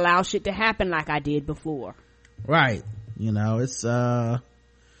stand and allow shit to happen like I did before. Right. You know, it's I'm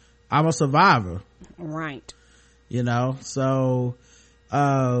a survivor. Right. You know, so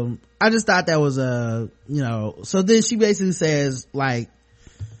I just thought that was you know, so then she basically says like,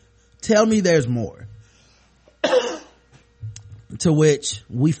 tell me there's more. To which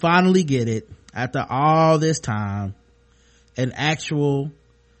we finally get it after all this time, an actual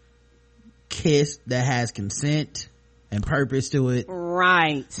kiss that has consent and purpose to it.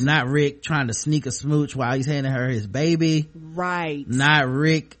 Right. Not Rick trying to sneak a smooch while he's handing her his baby. Right. Not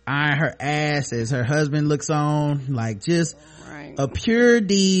Rick eyeing her ass as her husband looks on. Like just a pure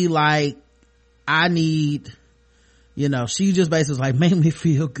D, like I need, you know, she just basically was like, make me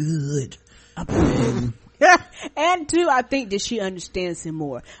feel good. And two, I think that she understands him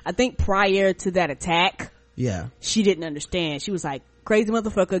more. I think prior to that attack, yeah, she didn't understand. She was like, crazy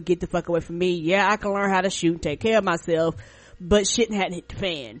motherfucker, get the fuck away from me. Yeah, I can learn how to shoot, take care of myself, but shit hadn't hit the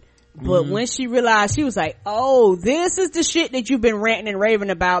fan. But when she realized, she was like, oh, this is the shit that you've been ranting and raving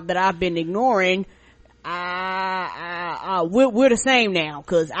about that I've been ignoring. We're the same now,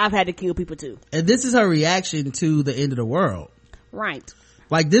 cause I've had to kill people too. And this is her reaction to the end of the world. Right.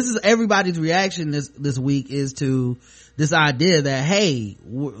 Like this is everybody's reaction this week is to this idea that, hey,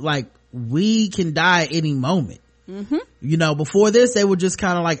 like we can die at any moment. You know, before this they were just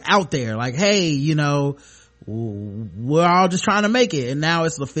kind of like out there like, hey, you know, we're all just trying to make it, and now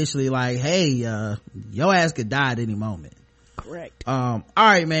it's officially like, hey, your ass could die at any moment. Correct. All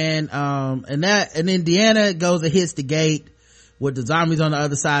right, man. And then Deanna goes and hits the gate with the zombies on the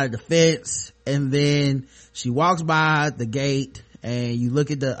other side of the fence, and then she walks by the gate, and you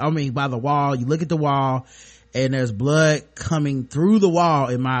look at by the wall, you look at the wall, and there's blood coming through the wall,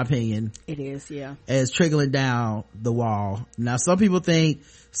 in my opinion. It is, yeah. And it's trickling down the wall. Now, some people think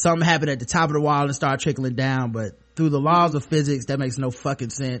something happened at the top of the wall and started trickling down, but through the laws of physics, that makes no fucking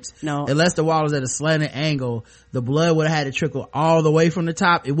sense. No. Unless the wall is at a slanted angle, the blood would have had to trickle all the way from the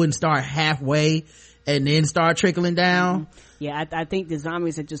top. It wouldn't start halfway and then start trickling down. Yeah, I think the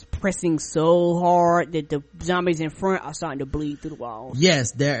zombies are just pressing so hard that the zombies in front are starting to bleed through the walls.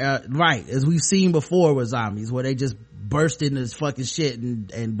 Yes, they're right, as we've seen before with zombies, where they just burst into this fucking shit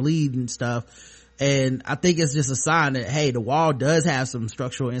and bleed and stuff. And I think it's just a sign that, hey, the wall does have some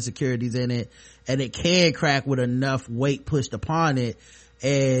structural insecurities in it, and it can crack with enough weight pushed upon it,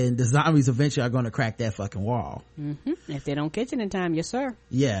 and the zombies eventually are going to crack that fucking wall. If they don't catch it in time. Yes, sir.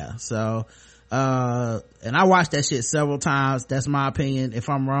 Yeah, so and I watched that shit several times. That's my opinion. If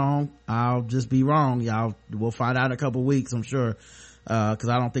I'm wrong, I'll just be wrong. Y'all will find out in a couple weeks, I'm sure, because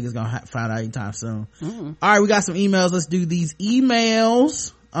I don't think it's gonna find out anytime soon. All right, we got some emails. Let's do these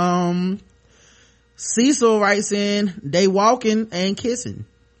emails. Cecil writes in, they walking and kissing.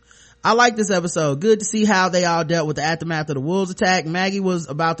 I like this episode. Good to see how they all dealt with the aftermath of the wolves attack. Maggie was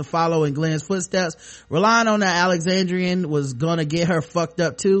about to follow in Glenn's footsteps, relying on that Alexandrian was gonna get her fucked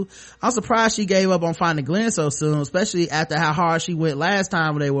up too. I'm surprised she gave up on finding Glenn so soon, especially after how hard she went last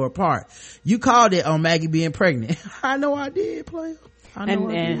time when they were apart. You called it on Maggie being pregnant. I know I did, player.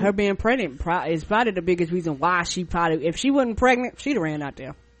 And her being pregnant is probably the biggest reason why she probably, if she wasn't pregnant, she'd have ran out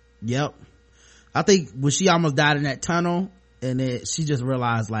there. Yep. I think when she almost died in that tunnel, and then she just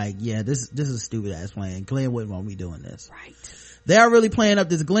realized, like, yeah, this is a stupid ass plan. Glenn wouldn't want me doing this. Right. They are really playing up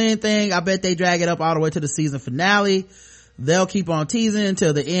this Glenn thing. I bet they drag it up all the way to the season finale. They'll keep on teasing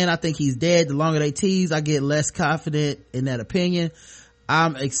until the end. I think he's dead. The longer they tease, I get less confident in that opinion.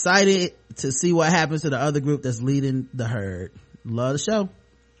 I'm excited to see what happens to the other group that's leading the herd. Love the show.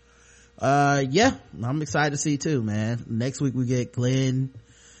 Yeah, I'm excited to see too, man. Next week we get Glenn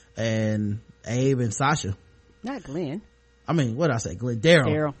and Abe and Sasha. Not Glenn. I mean, what did I say? Glenn?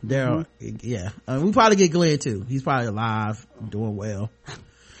 Daryl. Yeah. We probably get Glenn too. He's probably alive, doing well.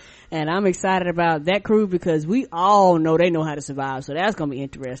 And I'm excited about that crew because we all know they know how to survive, so that's gonna be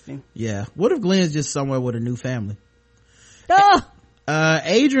interesting. Yeah. What if Glenn's just somewhere with a new family? Oh!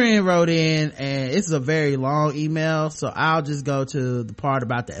 Adrian wrote in, and it's a very long email, so I'll just go to the part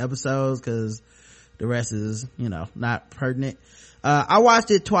about the episodes because the rest is, not pertinent. I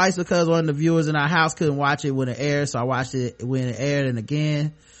watched it twice because one of the viewers in our house couldn't watch it when it aired, so I watched it when it aired and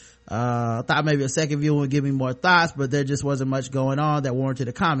again. I thought maybe a second view would give me more thoughts, but there just wasn't much going on that warranted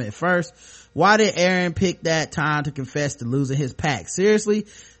a comment. First, why did Aaron pick that time to confess to losing his pack? Seriously,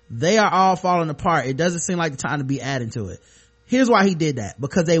 they are all falling apart. It doesn't seem like the time to be adding to it. Here's why he did that,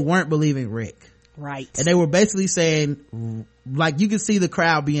 because they weren't believing Rick. Right. And they were basically saying, like, you can see the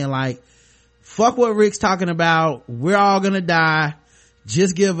crowd being like, fuck what Rick's talking about, we're all gonna die,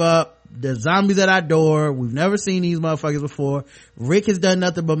 just give up, there's zombies at our door, we've never seen these motherfuckers before, Rick has done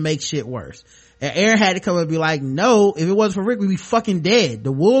nothing but make shit worse. And Aaron had to come and be like, no, if it wasn't for Rick, we'd be fucking dead.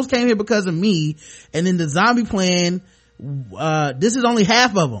 The wolves came here because of me, and then the zombie plan, this is only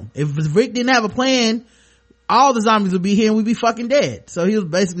half of them. If Rick didn't have a plan, all the zombies would be here and we'd be fucking dead. So he was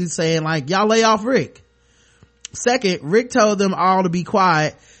basically saying, like, y'all lay off Rick. Second, Rick told them all to be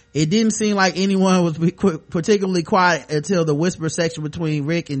quiet. It didn't seem like anyone was particularly quiet until the whisper section between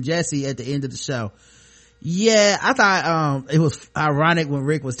Rick and Jesse at the end of the show. Yeah, I thought it was ironic when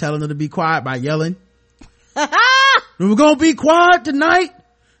Rick was telling them to be quiet by yelling, we're gonna be quiet tonight,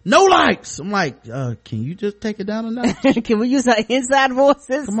 no lights. I'm like, can you just take it down a notch? Can we use our inside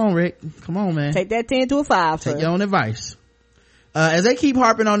voices? Come on, Rick, come on, man, take that 10 to a 5. Take your own advice. As they keep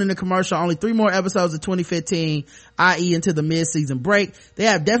harping on in the commercial, only 3 more episodes of 2015, i.e. into the mid-season break. They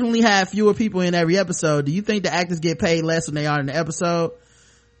have definitely had fewer people in every episode. Do you think the actors get paid less when they are in the episode?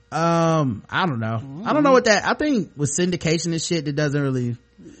 I don't know. I don't know what that, I think with syndication and shit, it doesn't really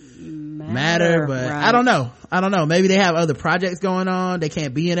matter, but right. I don't know. Maybe they have other projects going on. They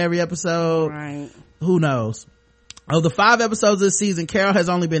can't be in every episode. Right. Who knows? Of the 5 episodes this season, Carol has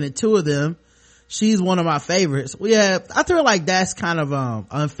only been in 2 of them. She's one of my favorites. Well, yeah, I feel like that's kind of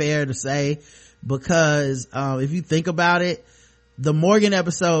unfair to say because if you think about it, the Morgan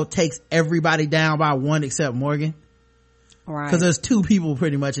episode takes everybody down by 1 except Morgan. Right. Because there's 2 people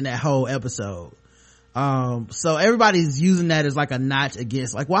pretty much in that whole episode. So everybody's using that as like a notch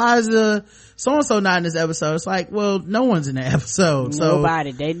against, like, why is so-and-so not in this episode? It's like, well, no one's in that episode.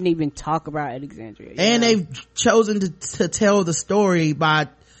 Nobody. They didn't even talk about Alexandria. And they've chosen to tell the story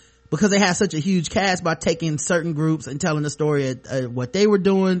because they have such a huge cast, by taking certain groups and telling the story at what they were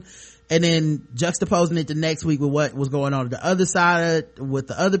doing and then juxtaposing it the next week with what was going on the other side with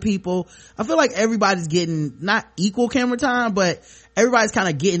the other people. I feel like everybody's getting not equal camera time, but everybody's kind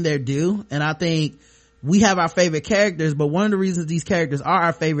of getting their due. And I think we have our favorite characters, but one of the reasons these characters are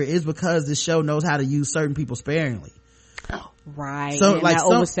our favorite is because this show knows how to use certain people sparingly. Right. So, and like, not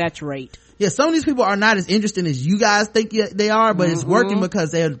oversaturate. yeah, some of these people are not as interesting as you guys think they are, but it's working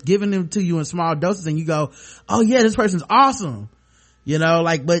because they're giving them to you in small doses and you go, oh yeah, this person's awesome. You know,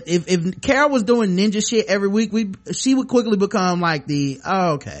 like, but if Carol was doing ninja shit every week, she would quickly become like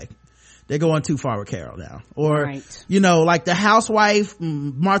okay, they're going too far with Carol now. Or, right. you know, like the housewife,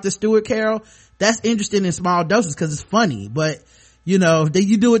 Martha Stewart Carol, that's interesting in small doses because it's funny. But, you know, if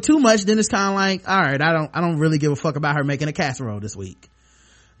you do it too much, then it's kind of like, all right, I don't really give a fuck about her making a casserole this week.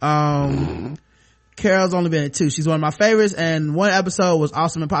 Carol's only been in 2. She's one of my favorites, and one episode was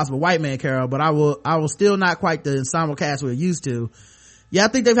Awesome Impossible White Man Carol, but I will still not quite the ensemble cast we're used to. Yeah, I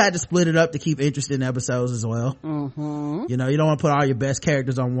think they've had to split it up to keep interesting episodes as well. You know, you don't want to put all your best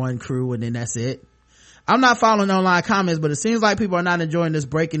characters on one crew and then that's it. I'm not following online comments, but it seems like people are not enjoying this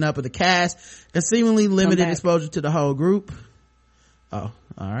breaking up of the cast and seemingly limited exposure to the whole group. Oh,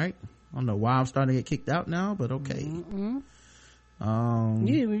 all right. I don't know why I'm starting to get kicked out now, but okay. You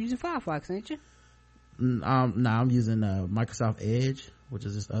were using Firefox, ain't you? No, I'm using Microsoft Edge, which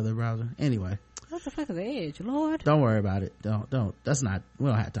is this other browser. Anyway. What the fuck is Edge, Lord? Don't worry about it. Don't. That's not, we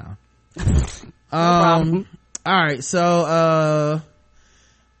don't have time. No problem. All right. So,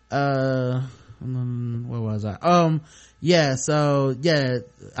 where was I? Yeah, so, yeah,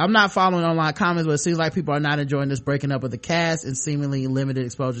 I'm not following online comments, but it seems like people are not enjoying this breaking up of the cast and seemingly limited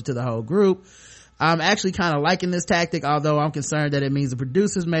exposure to the whole group. I'm actually kind of liking this tactic, although I'm concerned that it means the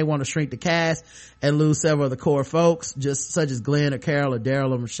producers may want to shrink the cast and lose several of the core folks, just such as Glenn or Carol or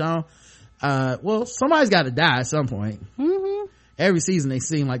Daryl or Michonne. Well, somebody's got to die at some point. Every season they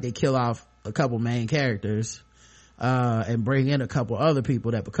seem like they kill off a couple main characters, and bring in a couple other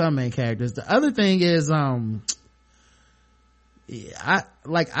people that become main characters. The other thing is,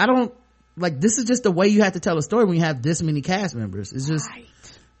 this is just the way you have to tell a story when you have this many cast members. It's just, right.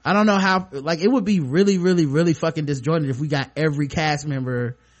 I don't know how, like, it would be really, really, really fucking disjointed if we got every cast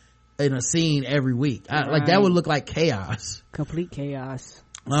member in a scene every week. Like, that would look like chaos. Complete chaos.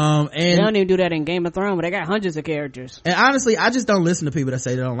 And they don't even do that in Game of Thrones, but they got hundreds of characters. And honestly, I just don't listen to people that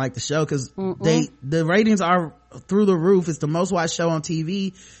say they don't like the show, because the ratings are through the roof. It's the most watched show on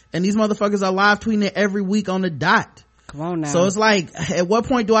TV, and these motherfuckers are live tweeting it every week on the dot. Come on now. So it's like, at what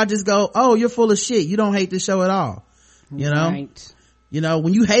point do I just go, oh, you're full of shit, you don't hate this show at all? You know? Right. You know,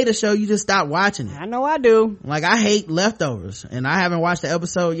 when you hate a show, you just stop watching it. I know I do. Like, I hate Leftovers, and I haven't watched the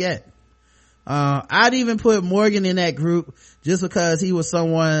episode yet. I'd even put Morgan in that group just because he was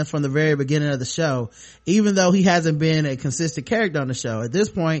someone from the very beginning of the show, even though he hasn't been a consistent character on the show. At this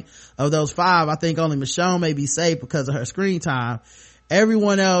point, of those 5, I think only Michonne may be safe because of her screen time.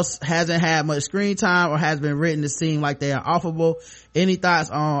 Everyone else hasn't had much screen time or has been written to seem like they are offable. Any thoughts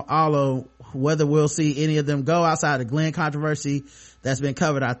on all of whether we'll see any of them go outside the Glenn controversy that's been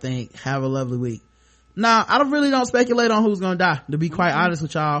covered? I think. Have a lovely week. Nah, I don't speculate on who's gonna die, to be quite honest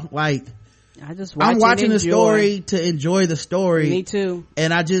with y'all. Like, I'm watching the story to enjoy the story. Me too.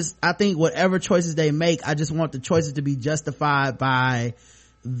 And I think whatever choices they make, I just want the choices to be justified by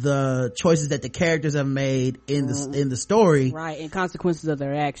the choices that the characters have made in the story. Right, and consequences of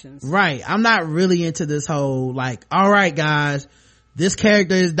their actions. Right. I'm not really into this whole, like, all right guys, this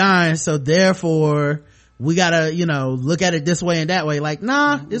character is dying, so therefore we gotta, you know, look at it this way and that way. Like,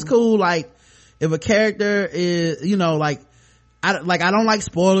 nah, it's cool. Like, if a character is, you know, like, I don't like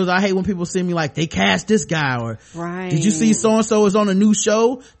spoilers. I hate when people send me like, they cast this guy, or right, did you see so and so is on a new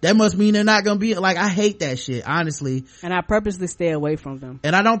show, that must mean they're not gonna be, like, I hate that shit, honestly. And I purposely stay away from them.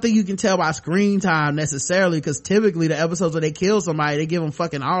 And I don't think you can tell by screen time necessarily, because typically the episodes where they kill somebody, they give them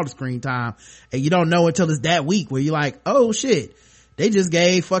fucking all the screen time, and you don't know until it's that week where you're like, oh shit, they just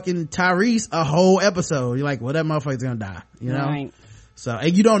gave fucking Tyrese a whole episode. You're like, well, that motherfucker's gonna die, you know? Right. So,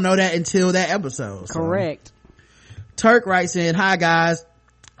 and you don't know that until that episode. Correct. So. Turk writes in, hi guys,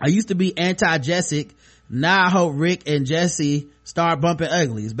 I used to be anti-Jessic. Now I hope Rick and Jesse start bumping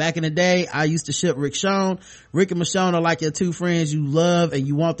uglies. Back in the day, I used to ship Rick Michonne. Rick and Michonne are like your 2 friends you love and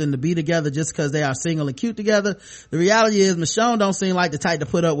you want them to be together just because they are single and cute together. The reality is Michonne don't seem like the type to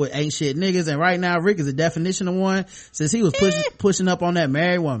put up with ain't shit niggas, and right now Rick is a definition of one, since he was pushing up on that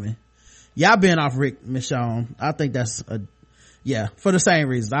married woman. Y'all been off Rick, Michonne. I think that's for the same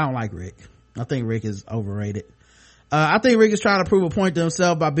reasons. I don't like Rick. I think Rick is overrated. I think Rick is trying to prove a point to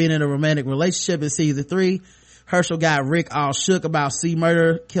himself by being in a romantic relationship in season 3. Herschel got Rick all shook about C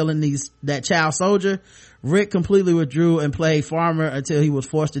Murder killing that child soldier. Rick completely withdrew and played farmer until he was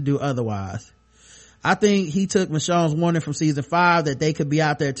forced to do otherwise. I think he took Michonne's warning from season 5 that they could be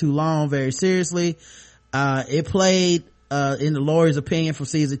out there too long very seriously. It played in Lori's opinion from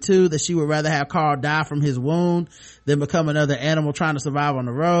season 2, that she would rather have Carl die from his wound than become another animal trying to survive on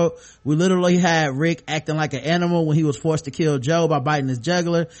the road. We literally had Rick acting like an animal when he was forced to kill Joe by biting his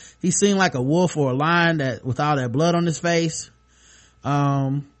jugular. He seemed like a wolf or a lion that with all that blood on his face.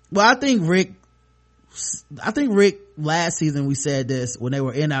 Well, I think Rick last season we said this when they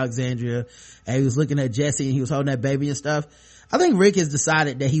were in Alexandria and he was looking at Jesse and he was holding that baby and stuff. I think Rick has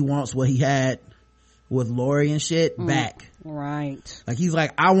decided that he wants what he had with Lori and shit back. Right. Like he's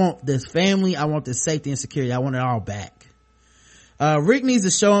like, I want this family, I want this safety and security, I want it all back. Rick needs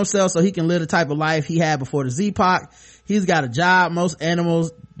to show himself so he can live the type of life he had before the Z-Pac. He's got a job. Most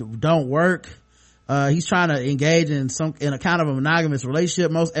animals don't work. He's trying to engage in a kind of a monogamous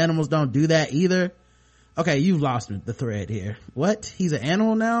relationship. Most animals don't do that either. Okay, you've lost the thread here. What? He's an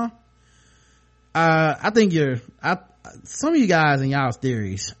animal now? I think some of you guys and y'all's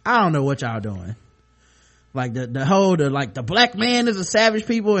theories, I don't know what y'all doing. Like the whole the black man is a savage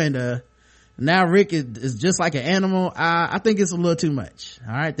people and now Rick is just like an animal. I think it's a little too much.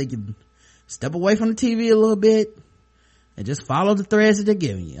 All right, they can step away from the TV a little bit and just follow the threads that they're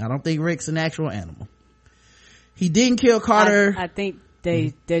giving you. I don't think Rick's an actual animal. He didn't kill Carter. I think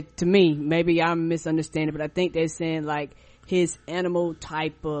they to me, maybe I'm misunderstanding, but I think they're saying like his animal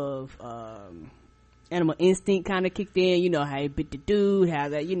type of animal instinct kind of kicked in. You know how he bit the dude, how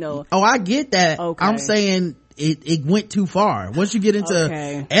that, you know. Oh, I get that. Okay. I'm saying it went too far. Once you get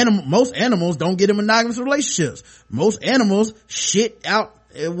into most animals don't get in monogamous relationships. Most animals shit out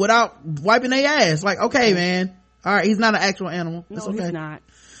without wiping their ass. Like, okay, man, all right, he's not an actual animal. No, it's okay. He's not.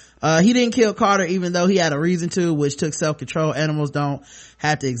 He didn't kill Carter even though he had a reason to, which took self-control. Animals don't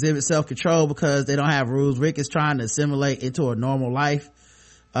have to exhibit self-control because they don't have rules. Rick is trying to assimilate into a normal life.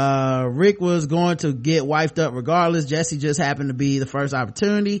 Rick was going to get wifed up regardless. Jesse just happened to be the first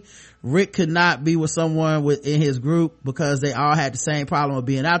opportunity. Rick could not be with someone in his group because they all had the same problem of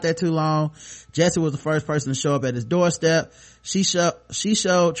being out there too long. Jesse was the first person to show up at his doorstep. She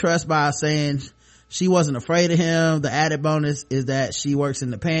showed trust by saying she wasn't afraid of him. The added bonus is that she works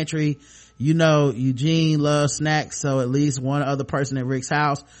in the pantry. You know, Eugene loves snacks, so at least one other person at Rick's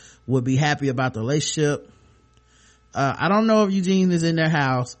house would be happy about the relationship. I don't know if Eugene is in their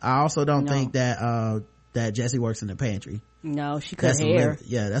house. I also don't think that Jesse works in the pantry. No, she cuts hair.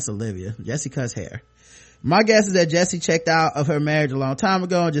 Yeah, that's Olivia. Jesse cuts hair. My guess is that Jesse checked out of her marriage a long time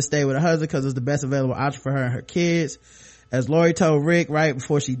ago and just stayed with her husband because it's the best available option for her and her kids. As Lori told Rick right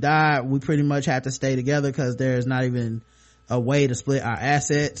before she died, we pretty much have to stay together because there's not even a way to split our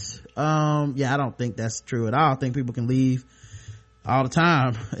assets. Yeah, I don't think that's true at all. I think people can leave all the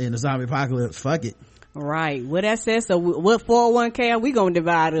time in the zombie apocalypse. Fuck it. Right. What that says, so what 401k are we gonna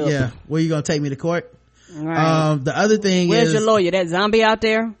divide up? Yeah. Where you gonna take me to court? Right. The other thing Where's your lawyer? That zombie out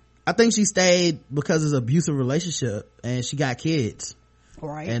there? I think she stayed because it's an abusive relationship and she got kids.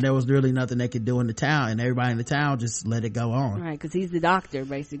 Right. And there was really nothing they could do in the town and everybody in the town just let it go on. Right, because he's the doctor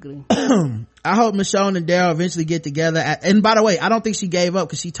basically. I hope Michonne and Daryl eventually get together. And by the way, I don't think she gave up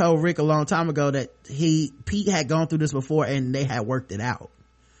because she told Rick a long time ago that Pete had gone through this before and they had worked it out.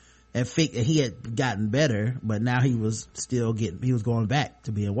 And he had gotten better, but now he was going back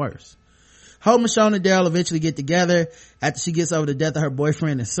to being worse. Hope Michonne and Daryl eventually get together after she gets over the death of her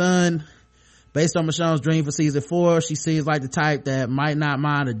boyfriend and son. Based on Michonne's dream for season 4, she seems like the type that might not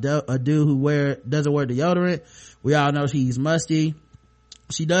mind a dude who doesn't wear deodorant. We all know she's musty.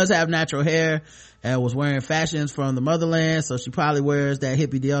 She does have natural hair and was wearing fashions from the motherland, so she probably wears that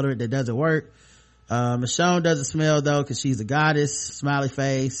hippie deodorant that doesn't work. Michonne doesn't smell though because she's a goddess. Smiley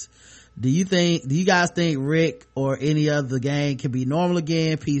face. Do you guys think Rick or any other gang can be normal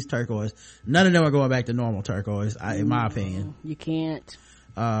again? Peace, Turquoise. None of them are going back to normal, Turquoise, in my opinion. You can't.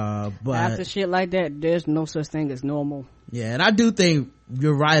 But after shit like that, there's no such thing as normal. Yeah, and I do think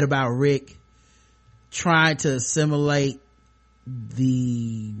you're right about Rick trying to assimilate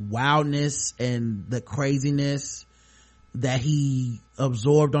the wildness and the craziness that he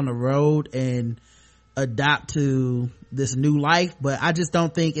absorbed on the road and adapt to this new life, but I just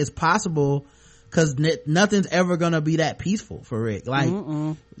don't think it's possible because nothing's ever gonna be that peaceful for Rick. Like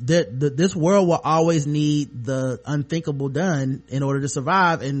this world will always need the unthinkable done in order to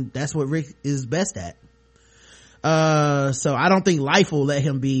survive, and that's what Rick is best at. So I don't think life will let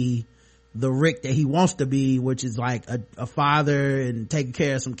him be the Rick that he wants to be, which is like a father and taking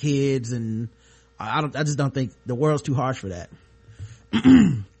care of some kids, and I just don't think the world's too harsh for that.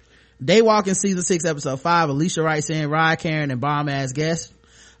 Daywalking season 6 episode 5, Alicia writes in, Rye, Karen, and bomb ass guest.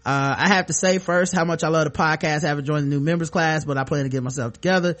 I have to say first how much I love the podcast. I haven't joined the new members class, but I plan to get myself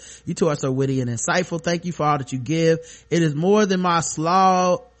together. You two are so witty and insightful. Thank you for all that you give. It is more than my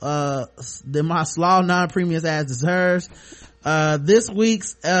slaw non-premium ass deserves. This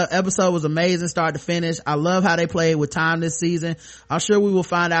week's episode was amazing start to finish. I love how they played with time this season. I'm sure we will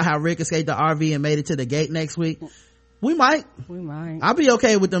find out how Rick escaped the RV and made it to the gate next week. We might. I'll be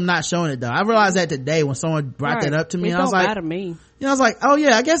okay with them not showing it though. I realized that today when someone brought that up to me. It I was don't like, matter to me. you know, I was like, oh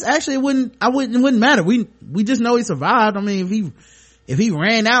yeah, I guess actually it wouldn't matter. We just know he survived. I mean, if he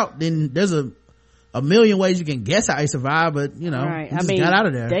ran out, then there's a million ways you can guess how he survived, but you know, he just got out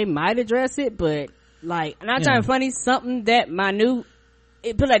of there. They might address it, but like, not trying to funny, something that minute,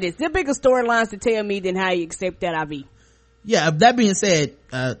 put like this, there bigger storylines to tell me than how you accept that IV. Yeah, that being said,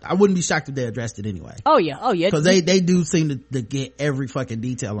 I wouldn't be shocked if they addressed it anyway. Oh yeah. Because they do seem to get every fucking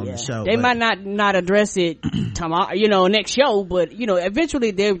detail on the show. They might not address it tomorrow, next show, but eventually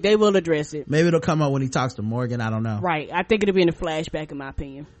they will address it. Maybe it'll come up when he talks to Morgan. I don't know. Right. I think it'll be in the flashback, in my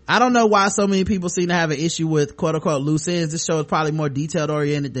opinion. I don't know why so many people seem to have an issue with quote unquote loose ends. This show is probably more detailed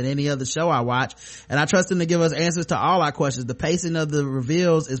oriented than any other show I watch, and I trust them to give us answers to all our questions. The pacing of the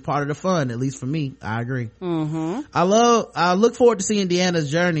reveals is part of the fun, at least for me. I agree. I look forward to seeing Deanna's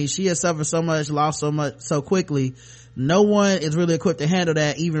journey. She has suffered so much, lost so much so quickly. No one is really equipped to handle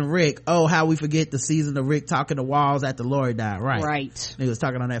that, even Rick. Oh, how we forget the season of Rick talking to walls after Lori died. Right. He was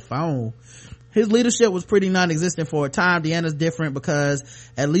talking on that phone. His leadership was pretty non-existent for a time. Deanna's different because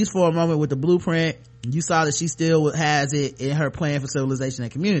at least for a moment with the blueprint, you saw that she still has it in her plan for civilization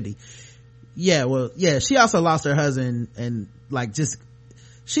and community. She also lost her husband and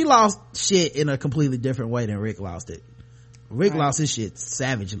she lost shit in a completely different way than Rick lost it. Rick lost his shit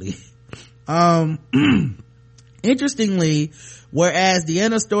savagely. Interestingly, whereas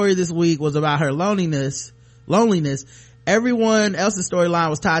Deanna's story this week was about her loneliness, everyone else's storyline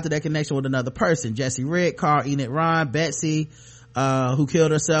was tied to their connection with another person. Jesse, Rick, Carl, Enid, Ron, Betsy, who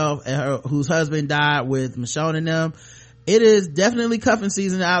killed herself and whose husband died with Michonne and them. It is definitely cuffing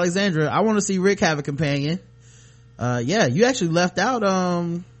season to Alexandra. I want to see Rick have a companion. You actually left out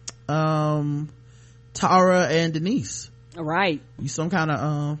Tara and Denise. Right. You some kind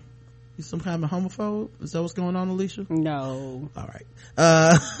of homophobe? Is that what's going on, Alicia? No. All right.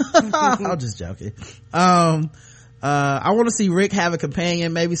 I'm just joking. I want to see Rick have a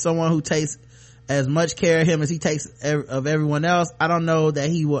companion, maybe someone who takes as much care of him as he takes of everyone else. I don't know that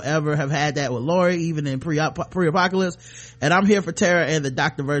he will ever have had that with Lori, even in pre-apocalypse. And I'm here for Tara and the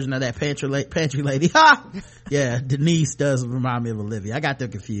doctor version of that pantry lady. Ha! Yeah, Denise does remind me of Olivia. I got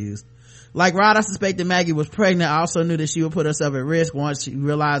them confused. Like Rod, I suspected Maggie was pregnant. I also knew that she would put herself at risk once she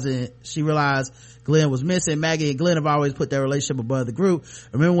realized Glenn was missing. Maggie and Glenn have always put their relationship above the group.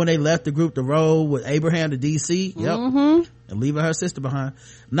 Remember when they left the group to roll with Abraham to DC? Yep. And leaving her sister behind.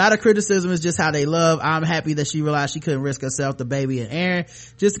 Not a criticism, it's just how they love. I'm happy that she realized she couldn't risk herself, the baby, and Aaron,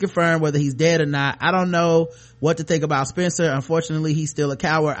 just to confirm whether he's dead or not. I don't know what to think about Spencer. Unfortunately, he's still a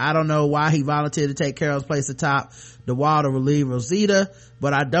coward. I don't know why he volunteered to take Carol's place atop the wall to relieve Rosita,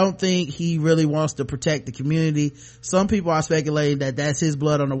 but I don't think he really wants to protect the community. Some people are speculating that that's his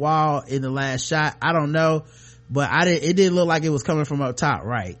blood on the wall in the last shot. I don't know, but it didn't look like it was coming from up top,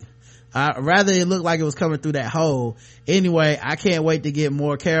 right? Rather it looked like it was coming through that hole. Anyway, I can't wait to get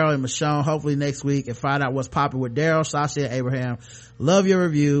more Carol and Michonne hopefully next week and find out what's popping with Daryl, Sasha, and Abraham. Love your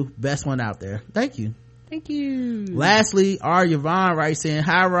review. Best one out there. Thank you. Lastly, R. Yvonne writes in,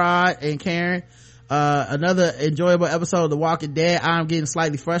 hi Rod and Karen. Another enjoyable episode of The Walking Dead. I'm getting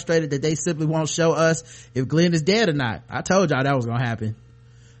slightly frustrated that they simply won't show us if Glenn is dead or not. I told y'all that was gonna happen.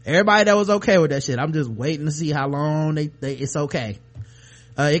 Everybody that was okay with that shit, I'm just waiting to see how long it's okay.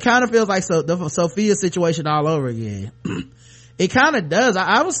 It kind of feels like the Sophia situation all over again. It kind of does.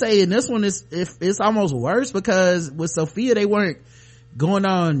 I would say in this one it's almost worse because with Sophia they weren't going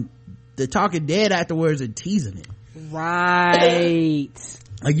on the Talking Dead afterwards and teasing it. Right.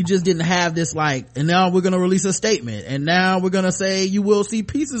 Like you just didn't have this and now we're gonna release a statement and now we're gonna say you will see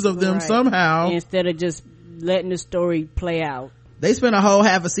pieces of them somehow, instead of just letting the story play out. They spent a whole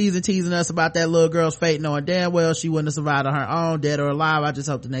half a season teasing us about that little girl's fate, knowing damn well she wouldn't have survived on her own, dead or alive. I just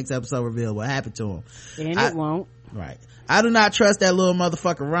hope the next episode reveals what happened to him. And it won't. Right. I do not trust that little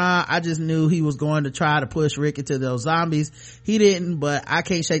motherfucker Ron. I just knew he was going to try to push Rick into those zombies. He didn't, but I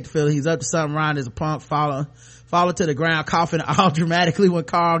can't shake the feeling he's up to something. Ron is a punk, falling to the ground, coughing all dramatically when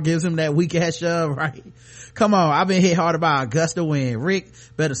Carl gives him that weak ass shove, right? Come on, I've been hit hard by a gust of wind. Rick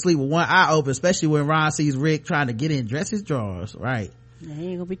better sleep with one eye open, especially when Ron sees Rick trying to get in, dress his drawers, right? He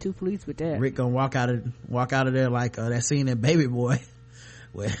ain't gonna be too pleased with that. Rick gonna walk out of there like that scene in Baby Boy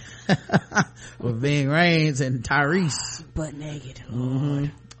with Ving Rhames and Tyrese butt naked.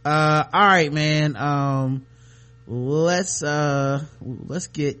 All right, man. Let's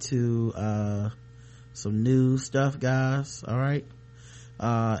get to some new stuff, guys. All right.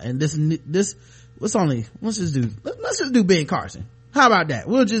 And let's just do Ben Carson. How about that?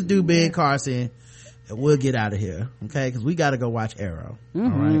 We'll just do Ben Carson and we'll get out of here. Okay. Cause we gotta go watch Arrow. All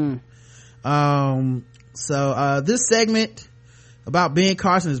right. So this segment about Ben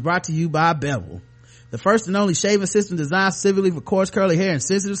Carson is brought to you by Bevel, the first and only shaving system designed specifically for coarse, curly hair and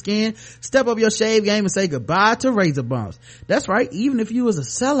sensitive skin. Step up your shave game and say goodbye to razor bumps. That's right. Even if you was a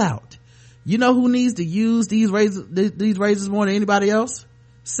sellout, you know who needs to use these razors more than anybody else?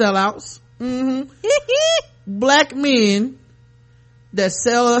 Sellouts. Black men that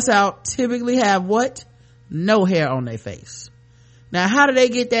sell us out typically have what? No hair on their face. Now, how do they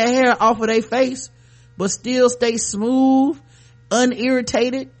get that hair off of their face but still stay smooth,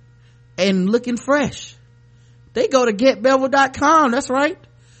 unirritated, and looking fresh? They go to getbevel.com. That's right.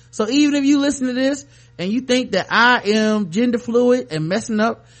 So even if you listen to this and you think that I am gender fluid and messing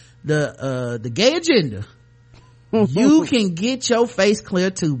up the gay agenda, you can get your face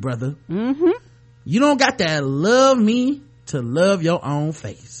clear too, brother. You don't got to love me to love your own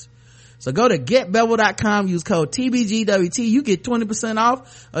face. So go to getbevel.com, use code TBGWT. You get 20%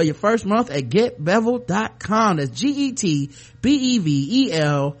 off of your first month at getbevel.com. That's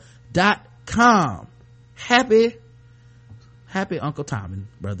GETBEVEL.com. Happy Uncle Tommy,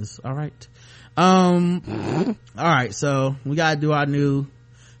 brothers. All right. All right. So we gotta do our new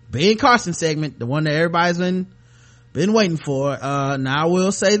Ben Carson segment, the one that everybody's been waiting for. Now I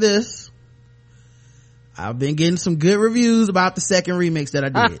will say this. I've been getting some good reviews about the second remix that I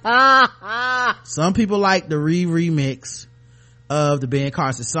did. Some people like the remix of the Ben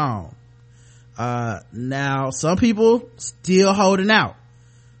Carson song. Now some people still holding out.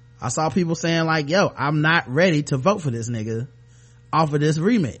 I saw people saying like, yo, I'm not ready to vote for this nigga off of this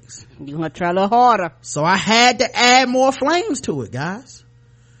remix. You want to try a little harder. So I had to add more flames to it, guys.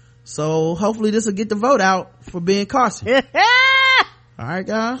 So hopefully this will get the vote out for Ben Carson. All right,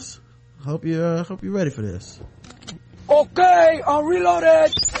 guys. Hope you're ready for this. Okay, I'm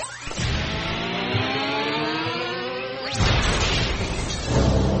reloaded.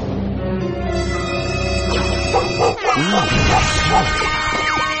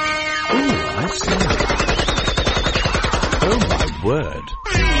 I see. Oh my word.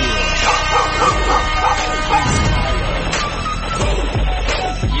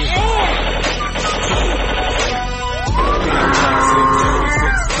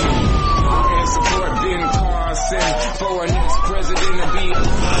 For our next president to be.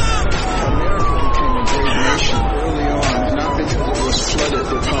 America became a great nation early on, not because it was flooded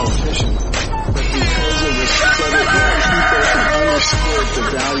with politicians, but because it was flooded with people who understood the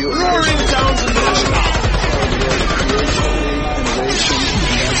value of creativity, innovation,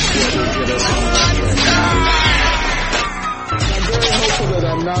 and that's what will get us on the track. I'm very hopeful that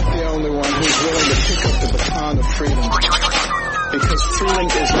I'm not the only one who's willing to pick up the baton of freedom, because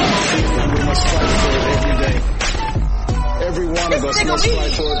freedom is not freedom, and we must fight for it every day. Every one of us must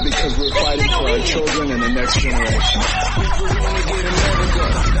fight for it because we're fighting for our children and the next generation.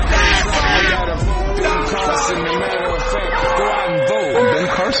 I'm Ben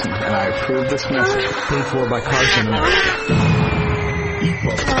Carson, and I approve this message. Paid for by Carson.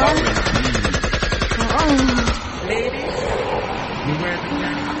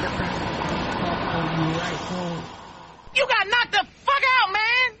 You got knocked the fuck out,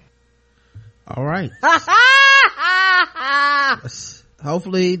 man! All right.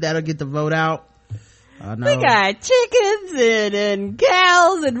 Hopefully that'll get the vote out. We got chickens and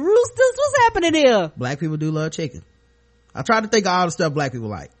cows and roosters. What's happening here? Black people do love chicken. I tried to think of all the stuff black people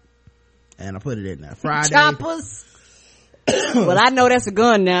like, and I put it in there. Friday choppers. Well, I know that's a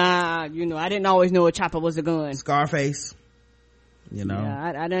gun now. You know, I didn't always know a chopper was a gun. Scarface. You know,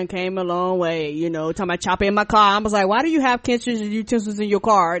 yeah, I done came a long way. You know, talking about chopper in my car. I was like, why do you have kitchen utensils in your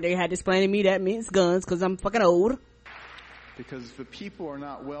car? They had to explain to me that means guns because I'm fucking old. Because if the people are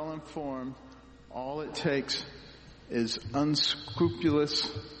not well informed, all it takes is unscrupulous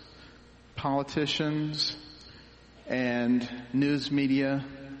politicians and news media,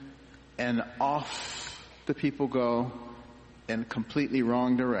 and off the people go in a completely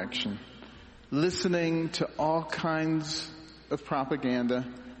wrong direction, listening to all kinds of propaganda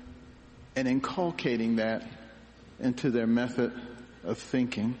and inculcating that into their method of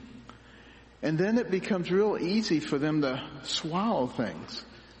thinking. And then it becomes real easy for them to swallow things.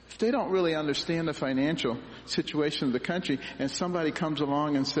 If they don't really understand the financial situation of the country and somebody comes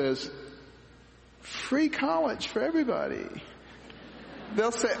along and says, free college for everybody,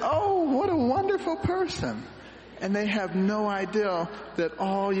 they'll say, oh, what a wonderful person. And they have no idea that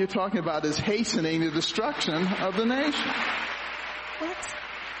all you're talking about is hastening the destruction of the nation. What?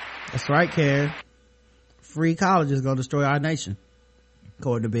 That's right, Karen. Free college is going to destroy our nation,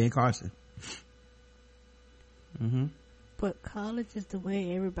 according to Ben Carson. But college is the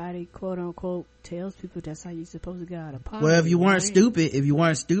way everybody, quote unquote, tells people that's how you're supposed to get out of poverty. Well, if you weren't right? stupid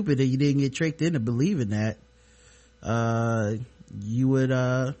and you didn't get tricked into believing that, you would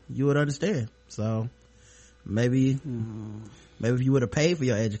understand. So maybe if you would have paid for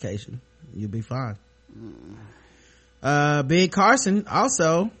your education, you'd be fine. Ben Carson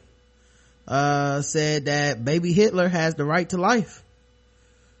also said that baby Hitler has the right to life.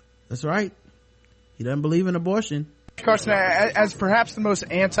 That's right. He doesn't believe in abortion. Carson, as perhaps the most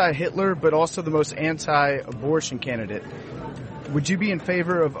anti-Hitler but also the most anti-abortion candidate, would you be in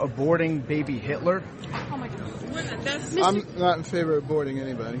favor of aborting baby Hitler? Oh my God. I'm not in favor of aborting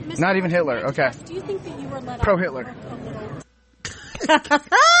anybody. Not even Hitler, okay. Do you think that you were let out? Pro-Hitler.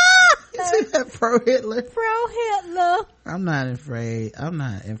 Pro-Hitler. Pro-Hitler. I'm not in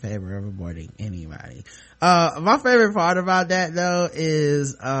favor of aborting anybody. My favorite part about that though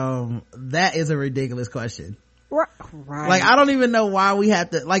is that is a ridiculous question. Right. Like, I don't even know why we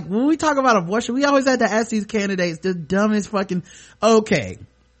have to, like, when we talk about abortion, we always have to ask these candidates the dumbest fucking, okay,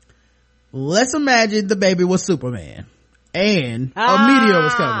 let's imagine the baby was Superman and a meteor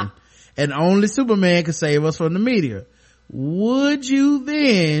was coming and only Superman could save us from the meteor. Would you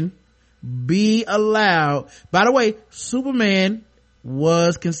then be allowed, by the way, Superman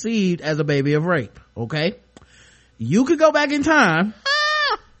was conceived as a baby of rape, okay? You could go back in time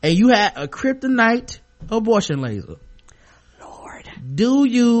and you had a kryptonite abortion laser. Lord. Do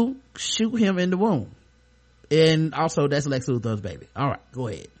you shoot him in the womb? And also, that's Lex Luthor's baby. All right, go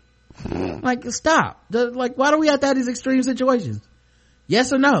ahead. Like, stop. Like, why do we have to have these extreme situations?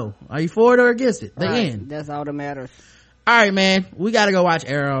 Yes or no? Are you for it or against it? The end. That's all that matters. All right, man. We got to go watch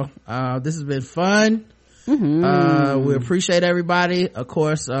Arrow. This has been fun. We appreciate everybody. Of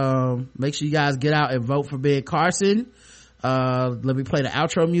course, make sure you guys get out and vote for Ben Carson. Let me play the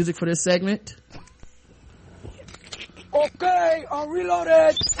outro music for this segment. Okay, I'm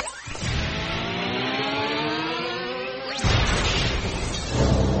reloaded.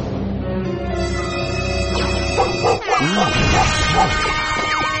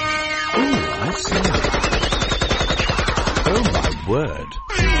 I see. Oh my word.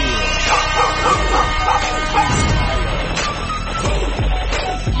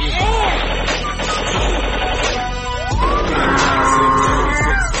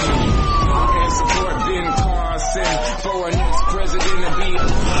 For our next president to be.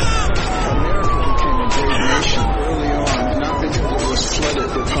 America became a great nation early on, not because it was flooded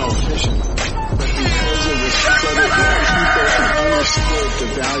with politicians, but because it was flooded with people who understood the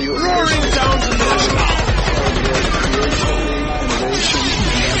value of creativity, innovation,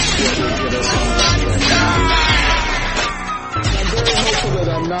 and that's what will get us on the track. I'm very hopeful that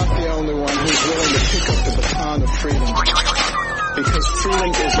I'm not the only one who's willing to pick up the baton of freedom, because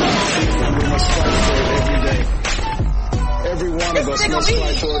freedom is not free and we must fight for it every day. Every one of us must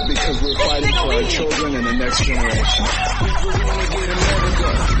fight for it because we're fighting for our children and the next generation.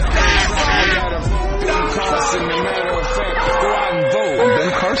 I'm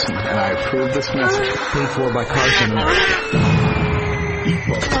Ben Carson, and I approve this message. Paid for by Carson.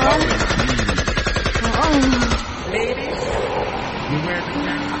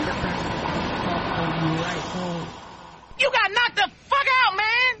 You got knocked the fuck out,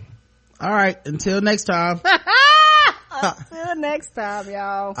 man. All right. Until next time. Until next time,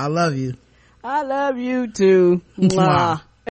 y'all. I love you. I love you too. Mwah.